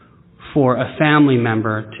for a family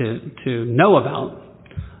member to know about,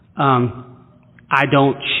 I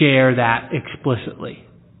don't share that explicitly.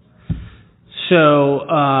 So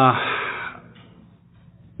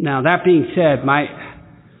now that being said,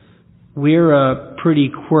 we're a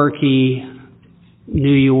pretty quirky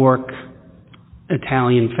New York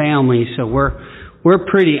Italian family, so we're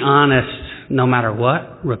pretty honest no matter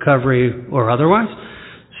what, recovery or otherwise.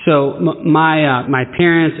 So my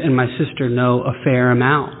parents and my sister know a fair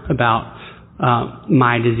amount about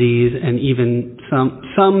my disease and even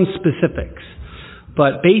some specifics.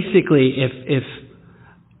 But basically, if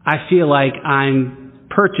I feel like I'm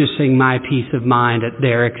purchasing my peace of mind at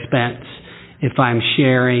their expense, if I'm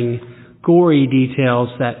sharing gory details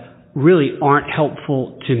that really aren't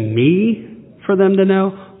helpful to me for them to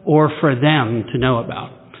know or for them to know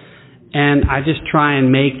about. And I just try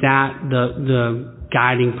and make that the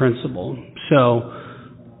guiding principle. So,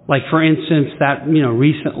 like for instance, that,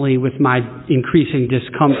 recently with my increasing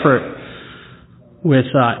discomfort with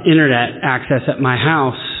internet access at my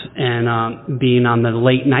house and being on the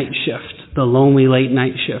late night shift, the lonely late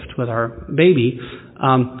night shift with our baby,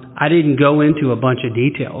 I didn't go into a bunch of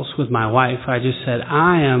details with my wife. I just said,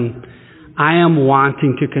 I am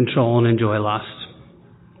wanting to control and enjoy lust.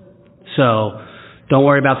 So don't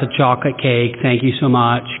worry about the chocolate cake. Thank you so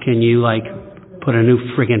much. Can you put a new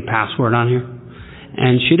friggin' password on here?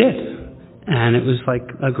 And she did. And it was like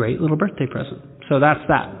a great little birthday present. So that's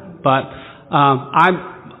that. But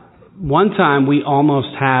one time we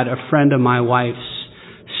almost had a friend of my wife's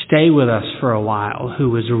stay with us for a while who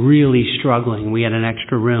was really struggling. We had an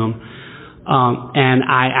extra room. And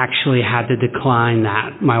I actually had to decline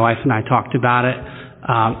that. My wife and I talked about it.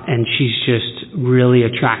 And she's just really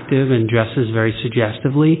attractive and dresses very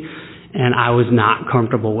suggestively. And I was not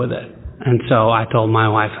comfortable with it. And so I told my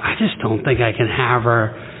wife, I just don't think I can have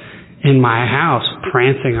her in my house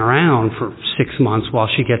prancing around for 6 months while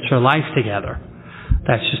she gets her life together.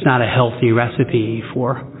 That's just not a healthy recipe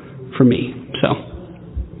for me. So.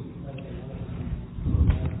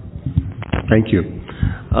 Thank you.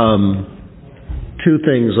 Two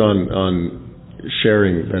things on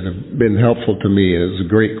sharing that have been helpful to me. It's a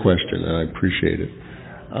great question, and I appreciate it.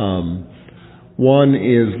 One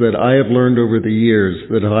is that I have learned over the years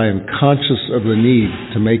that if I am conscious of the need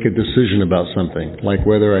to make a decision about something, like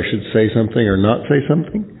whether I should say something or not say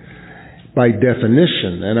something, by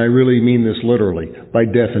definition, and I really mean this literally, by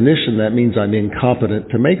definition that means I'm incompetent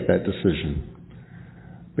to make that decision.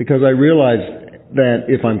 Because I realize that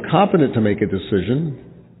if I'm competent to make a decision,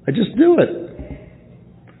 I just do it.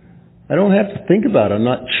 I don't have to think about it. I'm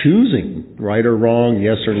not choosing right or wrong,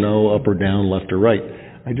 yes or no, up or down, left or right.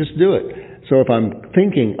 I just do it. So if I'm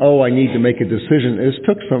thinking, I need to make a decision, it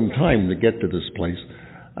took some time to get to this place.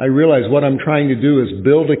 I realize what I'm trying to do is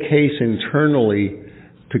build a case internally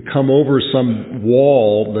to come over some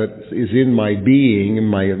wall that is in my being, in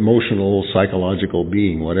my emotional, psychological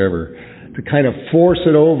being, whatever, to kind of force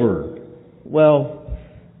it over. Well,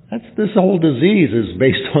 this whole disease is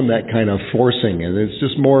based on that kind of forcing, and it's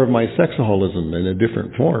just more of my sexaholism in a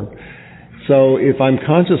different form. So if I'm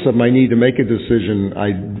conscious of my need to make a decision, I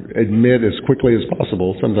admit as quickly as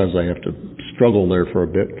possible, sometimes I have to struggle there for a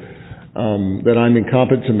bit, that I'm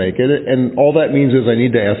incompetent to make it, and all that means is I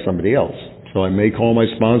need to ask somebody else. So I may call my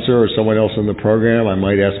sponsor or someone else in the program, I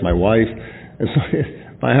might ask my wife. And so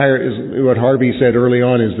what Harvey said early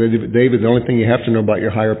on is that, David, the only thing you have to know about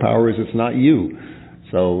your higher power is it's not you.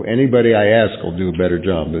 So anybody I ask will do a better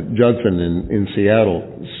job. But Judson in Seattle,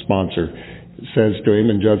 sponsor, says to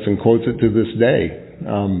him, and Judson quotes it to this day,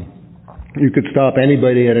 you could stop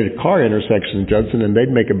anybody at a car intersection, Judson, and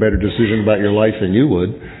they'd make a better decision about your life than you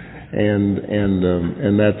would.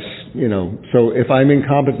 And that's, so if I'm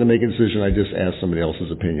incompetent to make a decision, I just ask somebody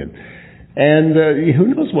else's opinion. And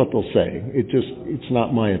who knows what they'll say? It's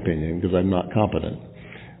not my opinion because I'm not competent.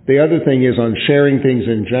 The other thing is on sharing things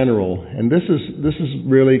in general, and this is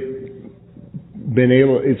really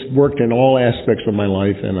it's worked in all aspects of my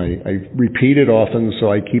life, and I repeat it often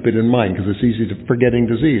so I keep it in mind because it's easy to forgetting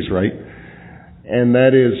disease, right? And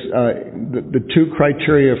that is the two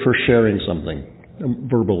criteria for sharing something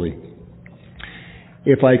verbally.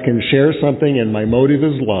 If I can share something and my motive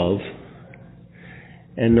is love,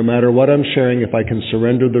 And no matter what I'm sharing, if I can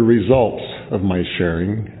surrender the results of my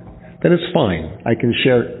sharing, then it's fine. I can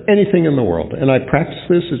share anything in the world. And I practice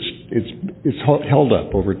this, it's held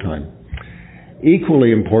up over time.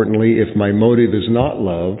 Equally importantly, if my motive is not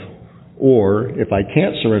love, or if I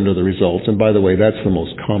can't surrender the results, and by the way, that's the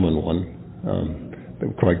most common one,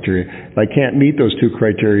 the criteria. If I can't meet those two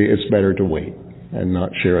criteria, it's better to wait and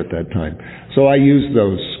not share at that time. So I use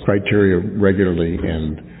those criteria regularly,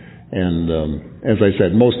 and as I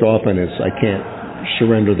said, most often it's I can't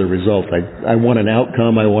surrender the result. I want an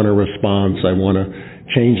outcome, I want a response, I want a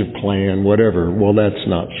change of plan, whatever. Well, that's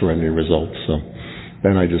not surrendering results, so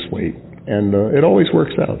then I just wait. And it always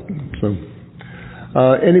works out. So,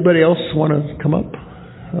 anybody else want to come up?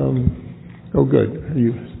 Oh, good.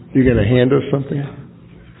 You going to hand us something?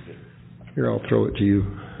 Here, I'll throw it to you.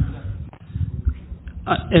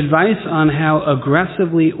 Advice on how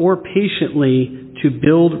aggressively or patiently to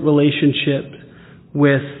build relationships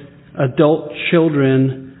with adult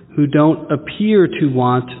children who don't appear to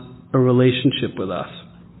want a relationship with us.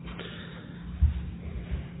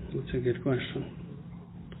 That's a good question.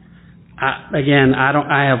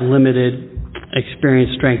 I have limited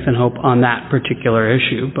experience, strength, and hope on that particular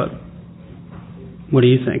issue, but what do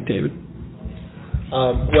you think, David?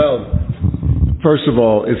 Well, first of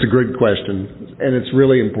all, it's a good question, and it's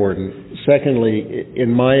really important. Secondly,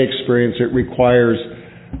 in my experience, it requires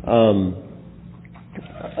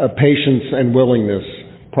a patience and willingness,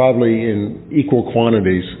 probably in equal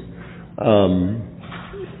quantities.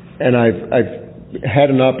 And I've had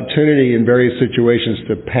an opportunity in various situations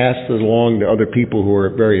to pass this along to other people who are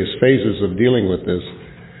at various phases of dealing with this.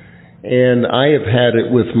 And I have had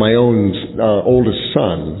it with my own oldest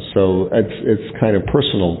son, so it's kind of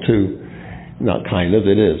personal too. Not kind of,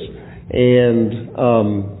 it is. And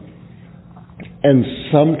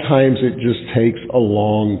sometimes it just takes a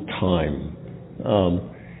long time.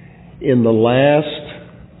 In the last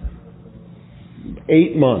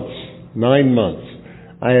 8 months, 9 months,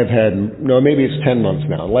 I have had, no, maybe it's 10 months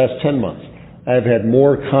now, the last 10 months, I have had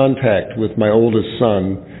more contact with my oldest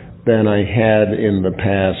son than I had in the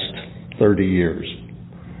past 30 years.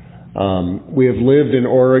 We have lived in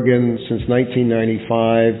Oregon since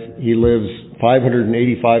 1995. He lives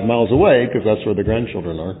 585 miles away, because that's where the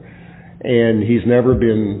grandchildren are, and he's never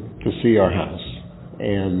been to see our house.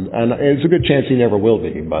 And it's a good chance he never will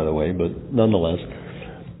be, by the way, but nonetheless.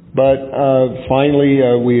 But finally,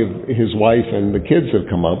 his wife and the kids have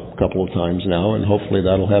come up a couple of times now, and hopefully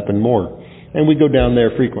that'll happen more. And we go down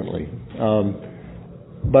there frequently.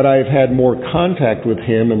 But I've had more contact with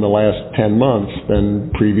him in the last 10 months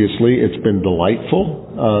than previously. It's been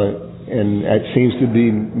delightful, and it seems to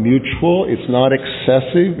be mutual. It's not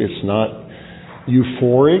excessive. It's not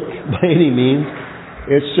euphoric by any means.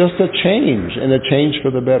 It's just a change, and a change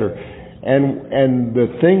for the better. And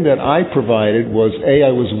the thing that I provided was,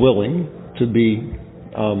 I was willing to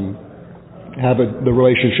have the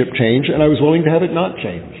relationship change, and I was willing to have it not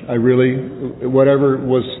change. I really, whatever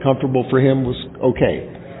was comfortable for him was okay.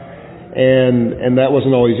 And that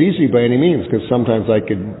wasn't always easy by any means, because sometimes I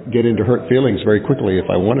could get into hurt feelings very quickly if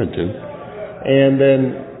I wanted to. And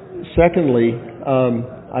then secondly,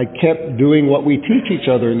 I kept doing what we teach each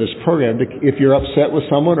other in this program. If you're upset with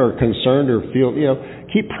someone or concerned or feel,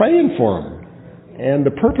 keep praying for them. And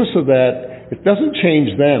the purpose of that, it doesn't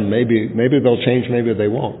change them. Maybe they'll change, maybe they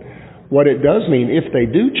won't. What it does mean, if they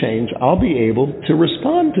do change, I'll be able to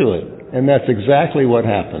respond to it. And that's exactly what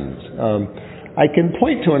happens. I can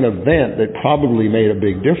point to an event that probably made a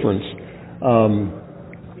big difference.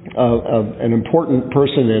 An important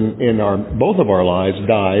person in both of our lives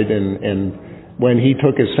died, and when he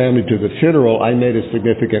took his family to the funeral, I made a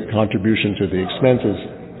significant contribution to the expenses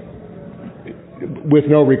with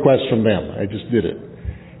no request from them. I just did it.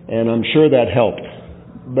 And I'm sure that helped.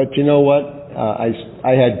 But you know what?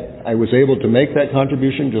 I was able to make that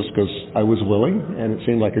contribution just because I was willing, and it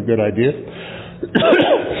seemed like a good idea.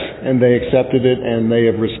 And they accepted it, and they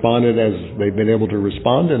have responded as they've been able to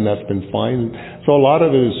respond, and that's been fine. So a lot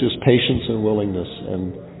of it is just patience and willingness,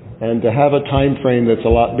 and to have a time frame that's a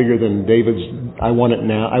lot bigger than David's, I want it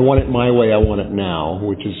now, I want it my way, I want it now,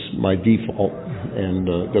 which is my default, and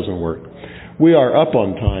doesn't work. We are up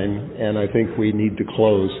on time, and I think we need to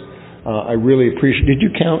close. I really appreciate, did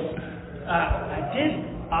you count? I did.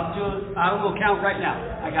 I will count right now.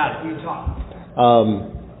 I got it. You talk.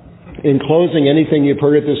 In closing, anything you've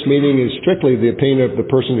heard at this meeting is strictly the opinion of the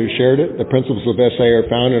person who shared it. The principles of SA are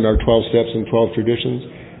found in our 12 steps and 12 traditions.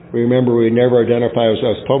 Remember, we never identify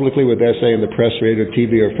ourselves publicly with SA in the press, radio,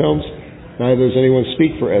 TV, or films. Neither does anyone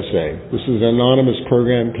speak for SA. This is an anonymous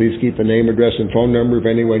program. Please keep the name, address, and phone number of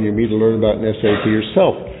anyone you meet to learn about an SA to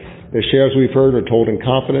yourself. The shares we've heard are told in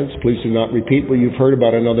confidence. Please do not repeat what you've heard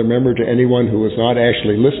about another member to anyone who is not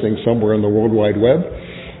actually listening somewhere on the World Wide Web.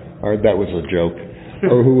 Or that was a joke.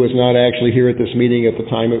 Or who was not actually here at this meeting at the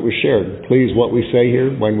time it was shared. Please, what we say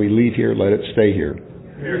here, when we leave here, let it stay here.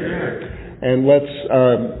 And let's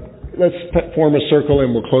form a circle,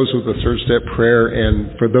 and we'll close with a third step prayer.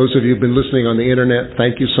 And for those of you who've been listening on the internet,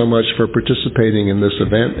 thank you so much for participating in this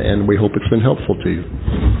event, and we hope it's been helpful to you.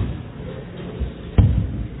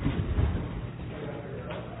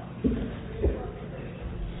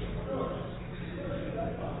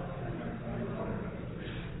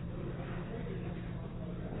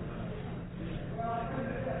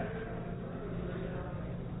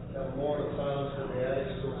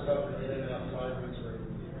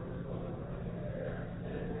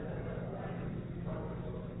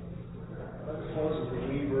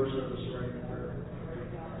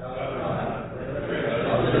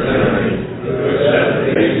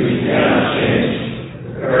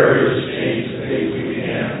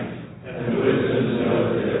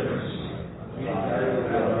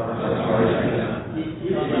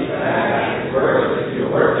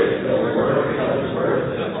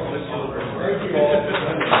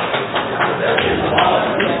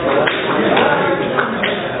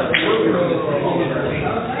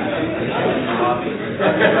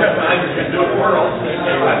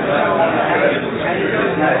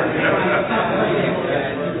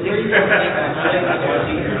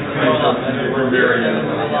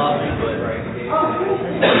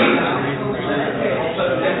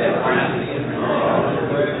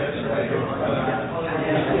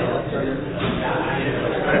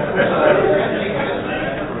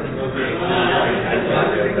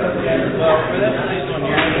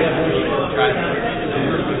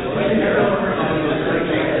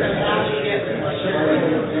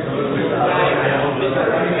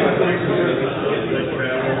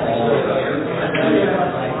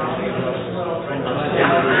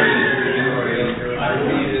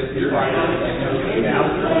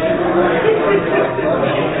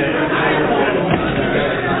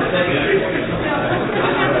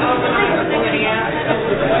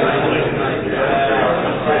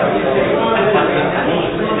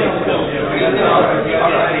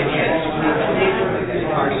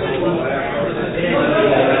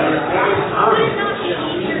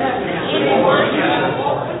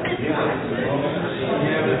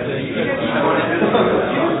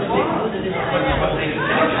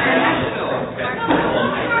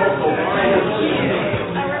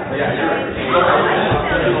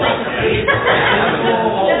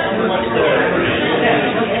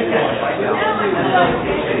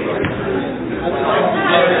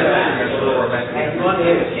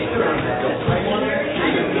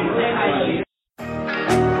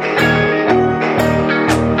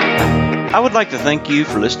 I would like to thank you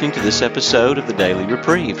for listening to this episode of the Daily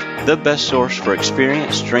Reprieve, the best source for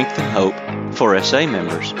experience, strength, and hope for SA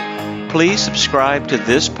members. Please subscribe to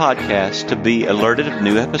this podcast to be alerted of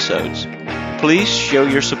new episodes. Please show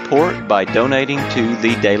your support by donating to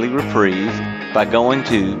the Daily Reprieve by going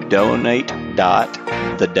to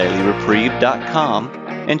donate.thedailyreprieve.com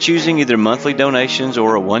and choosing either monthly donations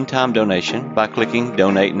or a one-time donation by clicking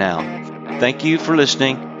Donate Now. Thank you for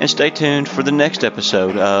listening, and stay tuned for the next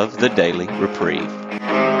episode of The Daily Reprieve.